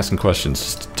 Why am I asking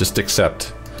questions? Just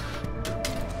accept.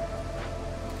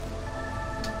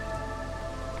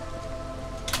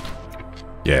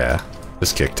 Yeah,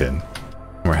 this kicked in.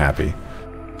 We're happy.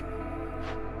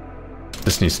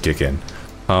 This needs to kick in.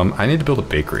 I need to build a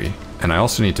bakery, and I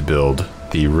also need to build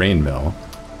the rain mill.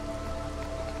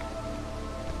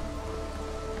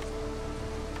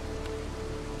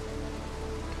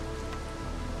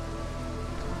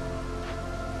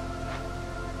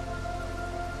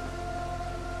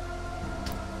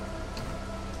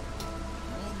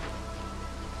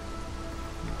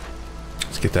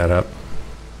 Let's get that up.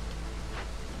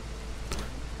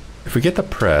 If we get the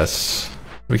press,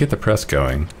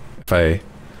 going, if I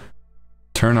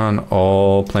turn on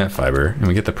all plant fiber and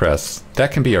we get the press,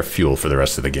 that can be our fuel for the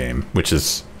rest of the game, which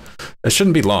is, it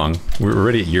shouldn't be long. We're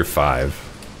already at year 5.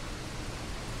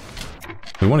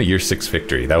 We want a year 6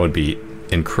 victory. That would be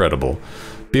incredible.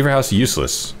 Beaver house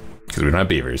useless because we don't have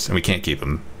beavers, and we can't keep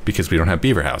them because we don't have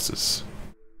beaver houses.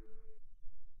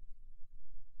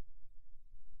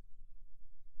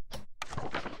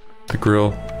 The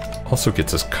grill also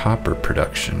gets us copper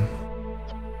production.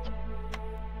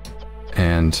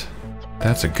 And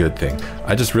that's a good thing.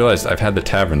 I just realized I've had the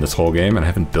tavern this whole game and I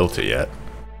haven't built it yet.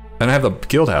 And I have the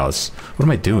guild house. What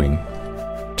am I doing?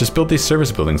 Just build these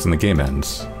service buildings and the game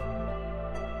ends.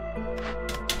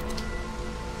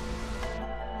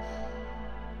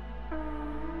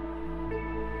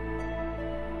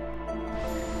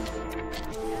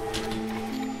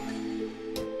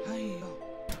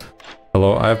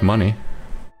 Hello, I have money.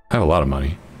 I have a lot of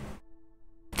money.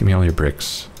 Give me all your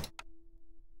bricks.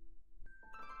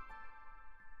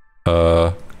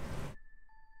 Give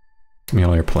me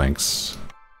all your planks.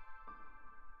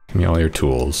 Give me all your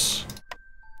tools.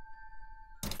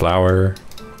 Flour,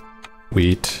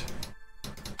 wheat,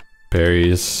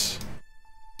 berries.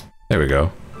 There we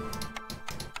go.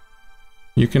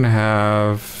 You can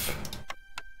have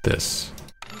this.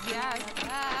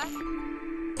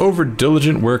 Over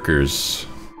diligent workers.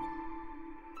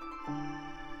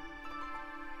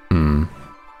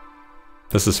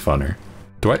 This is funner.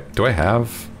 Do I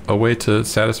have a way to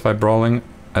satisfy brawling?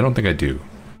 I don't think I do.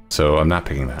 So I'm not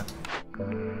picking that.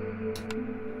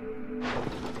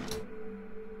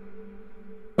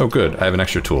 Oh good, I have an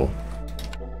extra tool.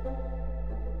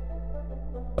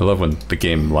 I love when the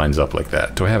game lines up like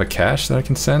that. Do I have a cache that I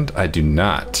can send? I do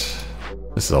not.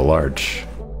 This is a large.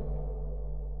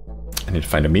 I need to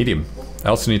find a medium. I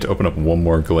also need to open up one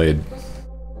more glade.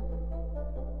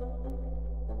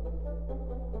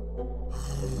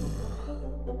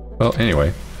 Well,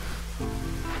 anyway.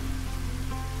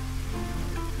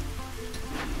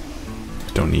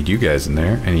 Don't need you guys in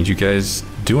there. I need you guys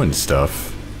doing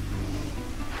stuff.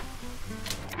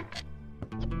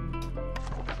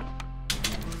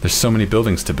 There's so many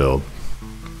buildings to build.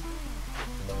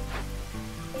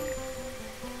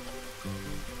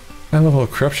 High level of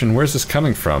corruption, where's this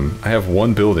coming from? I have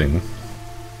one building.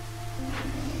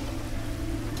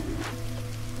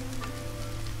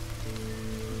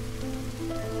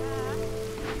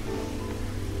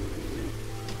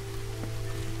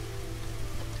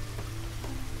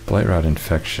 Blight rot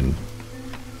infection.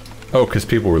 Oh, because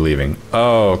people were leaving.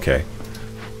 Oh, okay.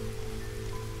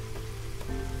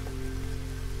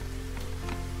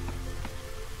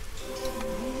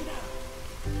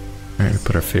 Alright, we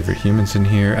put our favorite humans in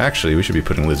here. Actually, we should be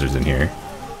putting lizards in here.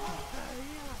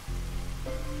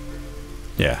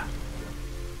 Yeah.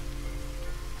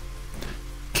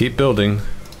 Keep building.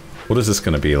 What is this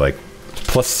gonna be, like?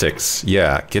 +6.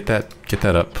 Yeah, get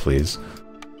that up, please.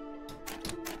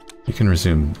 You can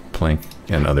resume plank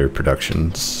and other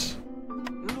productions.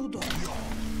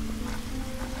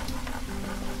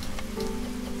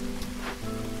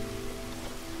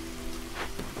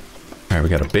 Alright, we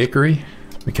got a bakery.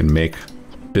 We can make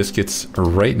biscuits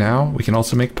right now. We can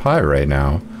also make pie right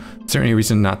now. Is there any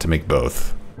reason not to make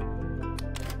both?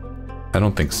 I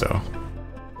don't think so.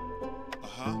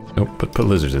 Nope, but put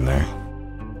lizards in there.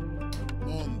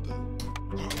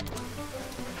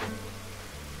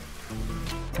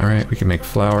 Alright, we can make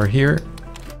flour here.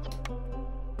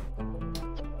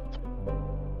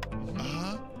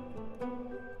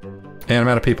 And I'm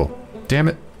out of people. Damn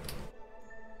it.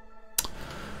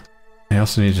 I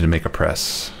also needed to make a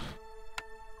press.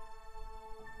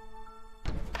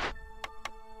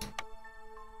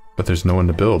 But there's no one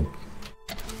to build.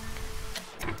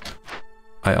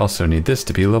 I also need this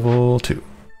to be level 2.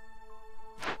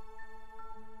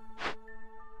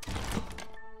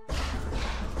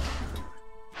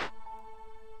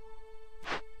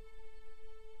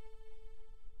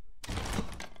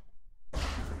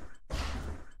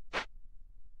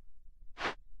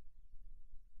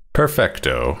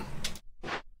 Perfecto.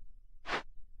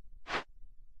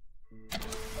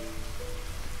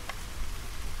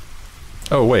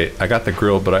 Oh wait, I got the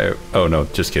grill, but oh no,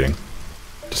 just kidding.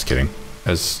 Just kidding.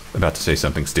 I was about to say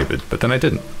something stupid, but then I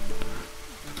didn't.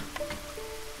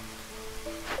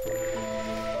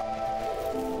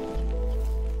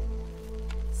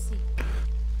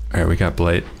 Alright, we got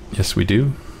blight. Yes, we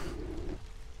do.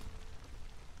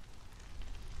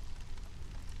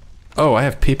 Oh, I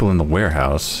have people in the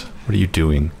warehouse. What are you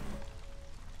doing?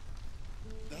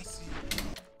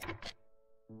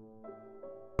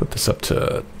 Put this up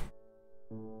to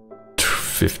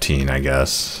 15, I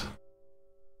guess.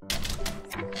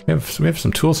 We have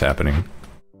some tools happening.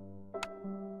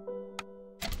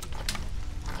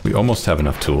 We almost have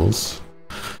enough tools.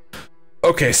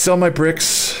 Okay, sell my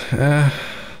bricks.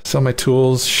 Sell my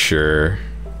tools, sure.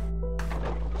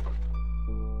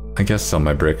 I guess sell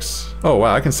my bricks. Oh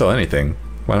wow, I can sell anything.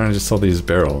 Why don't I just sell these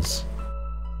barrels?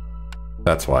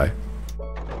 That's why.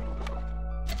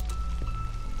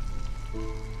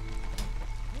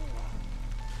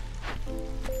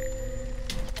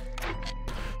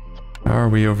 How are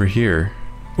we over here?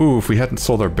 Ooh, if we hadn't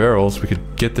sold our barrels, we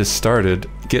could get this started.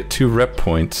 Get 2 rep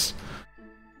points.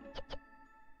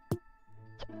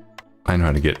 I know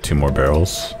how to get 2 more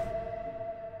barrels.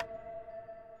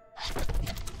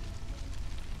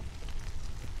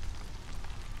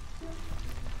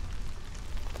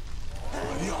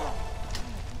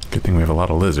 Good thing we have a lot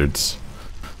of lizards.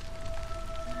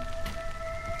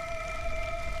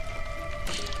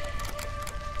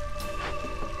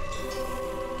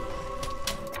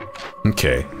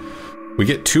 Okay. We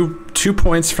get two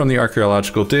points from the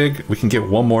archaeological dig. We can get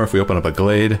 1 more if we open up a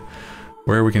glade.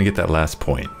 Where are we gonna get that last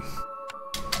point?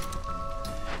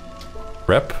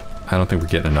 Rep? I don't think we're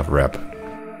getting enough rep.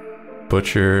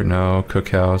 Butcher, no.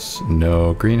 Cookhouse,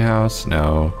 no. Greenhouse,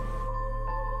 no.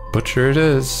 Butcher it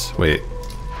is. Wait.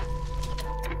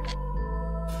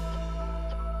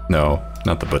 No,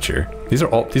 not the butcher.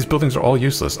 These buildings are all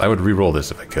useless. I would re-roll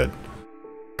this if I could.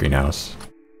 Greenhouse.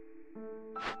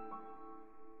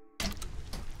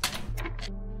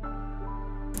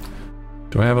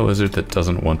 Do I have a lizard that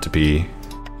doesn't want to be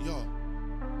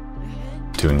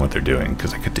doing what they're doing?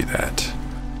 Because I could do that.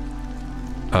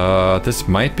 This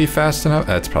might be fast enough.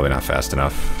 That's probably not fast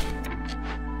enough.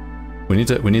 We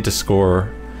need to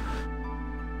score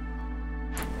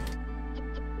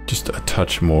just a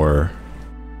touch more.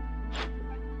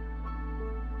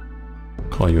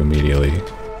 Call you immediately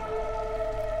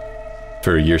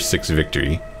for a year 6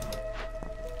 victory.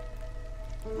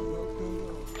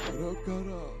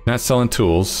 Not selling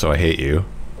tools, so I hate you.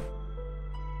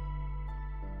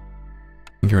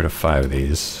 Get rid of 5 of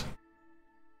these.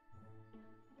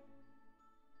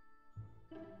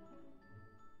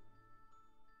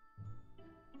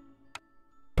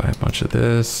 Buy a bunch of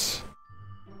this.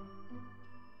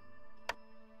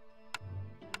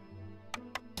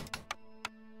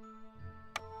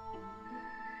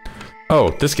 Oh,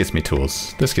 this gets me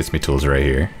tools. This gets me tools right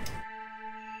here.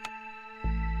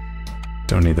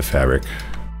 Don't need the fabric.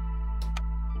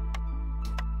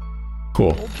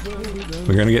 Cool.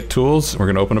 We're gonna get tools. We're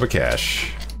gonna open up a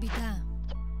cache.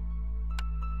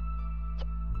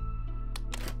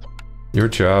 Your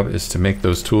job is to make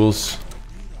those tools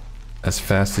as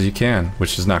fast as you can,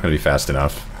 which is not gonna be fast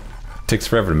enough. It takes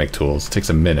forever to make tools. It takes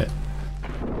a minute.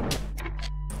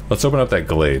 Let's open up that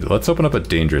glade. Let's open up a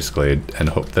dangerous glade and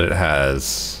hope that it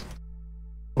has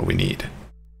what we need.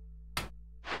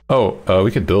 Oh,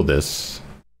 we could build this.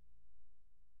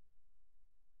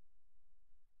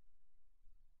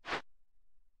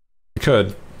 We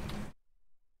could,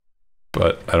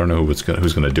 but I don't know who's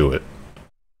gonna do it.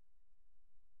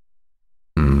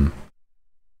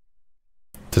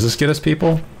 Does this get us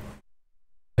people?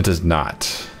 It does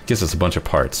not. It gives us a bunch of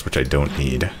parts, which I don't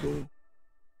need.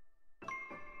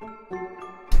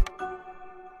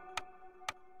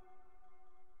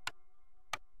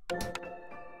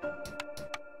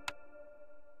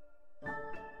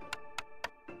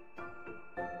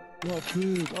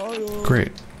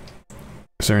 Great.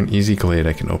 Is there an easy glade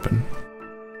I can open?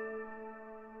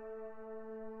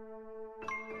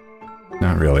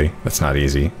 Not really. That's not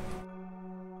easy.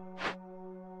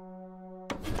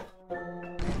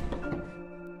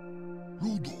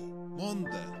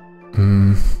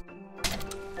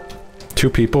 Two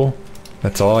people?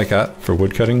 That's all I got for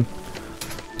woodcutting?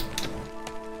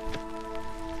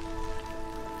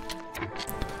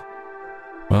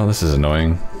 Well, this is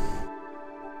annoying.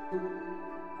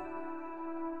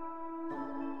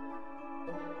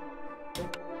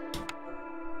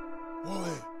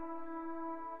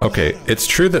 Okay, it's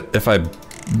true that if I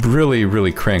really,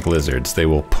 really crank lizards, they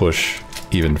will push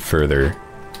even further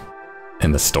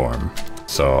in the storm.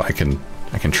 So I can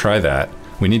try that.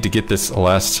 We need to get this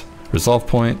last resolve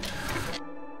point.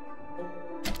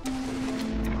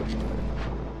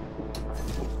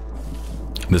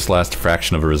 This last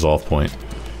fraction of a resolve point.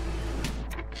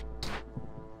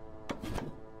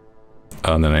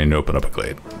 And then I need to open up a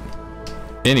glade.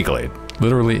 Any glade.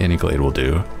 Literally any glade will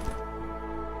do.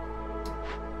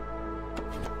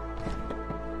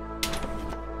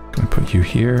 Can we put you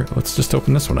here? Let's just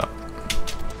open this one up.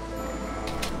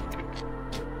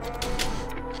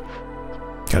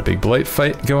 Got a big blight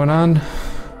fight going on.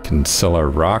 Can sell our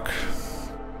rock.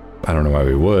 I don't know why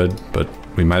we would, but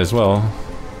we might as well.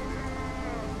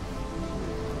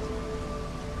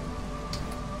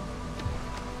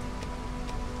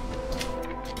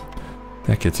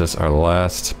 That gets us our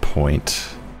last point.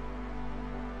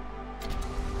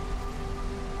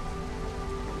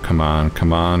 Come on,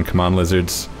 come on, come on,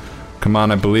 lizards. Come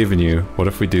on, I believe in you. What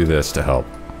if we do this to help?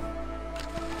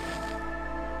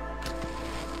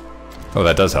 Oh,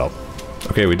 that does help.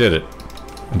 Okay, we did it.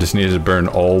 I just needed to burn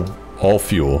all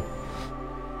fuel.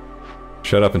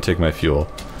 Shut up and take my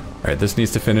fuel. Alright, this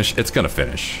needs to finish. It's gonna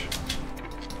finish.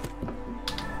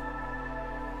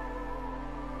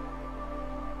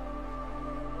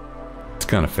 It's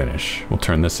gonna finish. We'll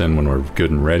turn this in when we're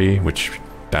good and ready, which,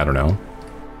 I don't know.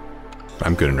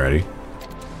 I'm good and ready.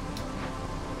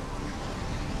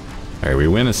 Alright, we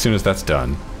win as soon as that's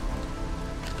done.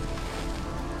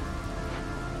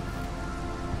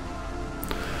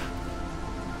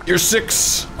 You're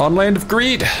 6 on Land of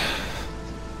Greed.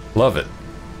 Love it.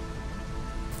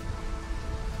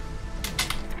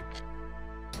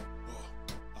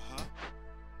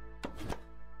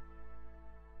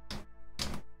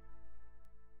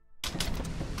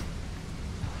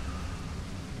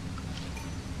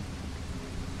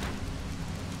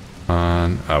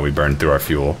 We burned through our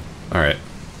fuel. Alright,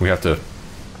 we have to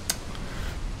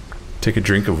take a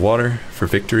drink of water for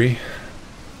victory.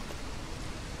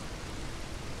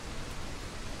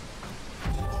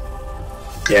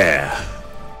 Yeah.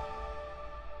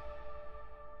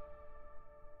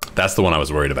 That's the one I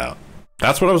was worried about.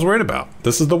 That's what I was worried about.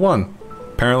 This is the one.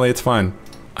 Apparently it's fine.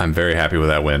 I'm very happy with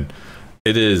that win.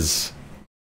 It is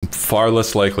far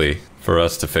less likely for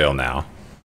us to fail now,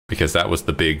 because that was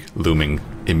the big looming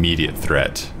immediate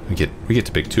threat. We get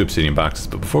to pick 2 obsidian boxes,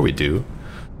 but before we do,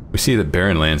 we see that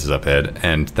Barren Lands is up ahead,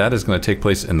 and that is going to take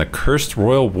place in the Cursed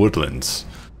Royal Woodlands.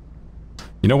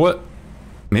 You know what?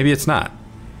 Maybe it's not.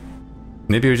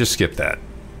 Maybe we just skip that.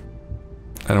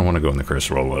 I don't want to go in the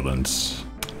Cursed Royal Woodlands.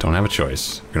 Don't have a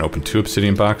choice. We're gonna open 2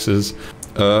 obsidian boxes.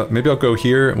 Maybe I'll go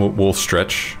here and we'll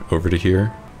stretch over to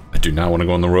here. I do not want to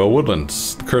go in the Royal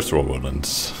Woodlands, the Cursed Royal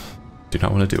Woodlands. Do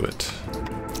not want to do it.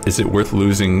 Is it worth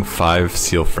losing 5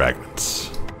 seal fragments?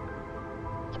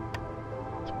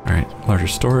 Alright, larger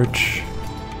storage.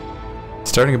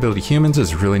 Starting ability humans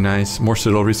is really nice. More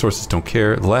citadel resources, don't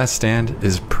care. The last stand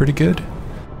is pretty good.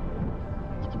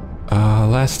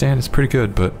 Last stand is pretty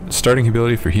good, but starting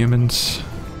ability for humans.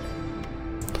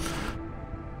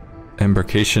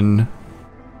 Embarkation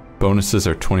bonuses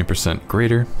are 20%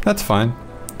 greater. That's fine.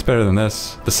 It's better than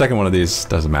this. The second one of these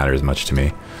doesn't matter as much to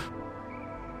me.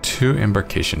 2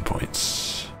 embarkation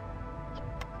points.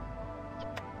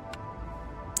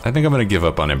 I think I'm gonna give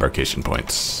up on embarkation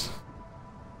points.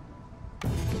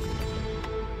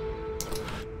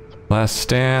 Last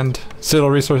stand. Citadel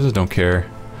resources, don't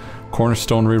care.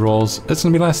 Cornerstone rerolls. It's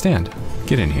gonna be last stand.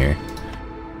 Get in here.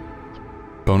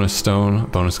 Bonus stone,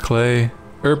 bonus clay,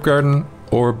 herb garden,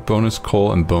 or bonus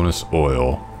coal and bonus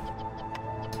oil.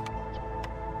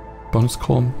 Bonus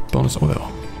coal and bonus oil.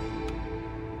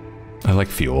 I like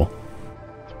fuel.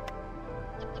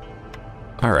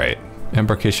 Alright.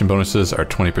 Embarkation bonuses are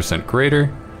 20%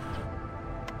 greater.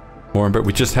 More, but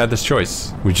we just had this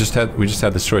choice. We just had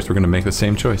this choice. We're gonna make the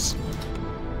same choice.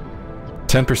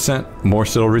 10% more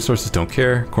citadel resources, don't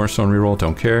care. Cornerstone reroll,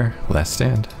 don't care. Last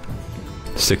stand.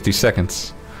 60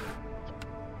 seconds.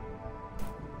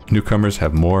 Newcomers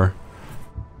have more.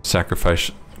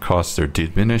 Sacrifice costs are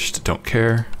diminished, don't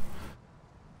care.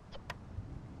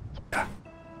 Yeah.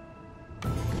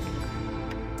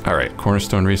 Alright,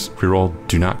 Cornerstone reroll,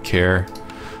 do not care.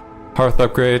 Hearth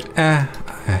upgrade,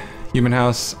 Human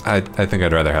house, I think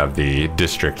I'd rather have the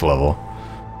district level.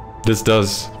 This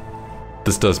does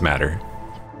matter.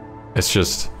 It's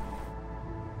just,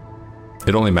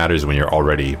 it only matters when you're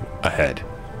already ahead.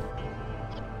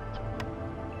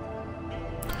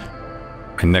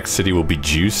 My next city will be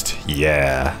juiced,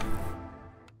 yeah.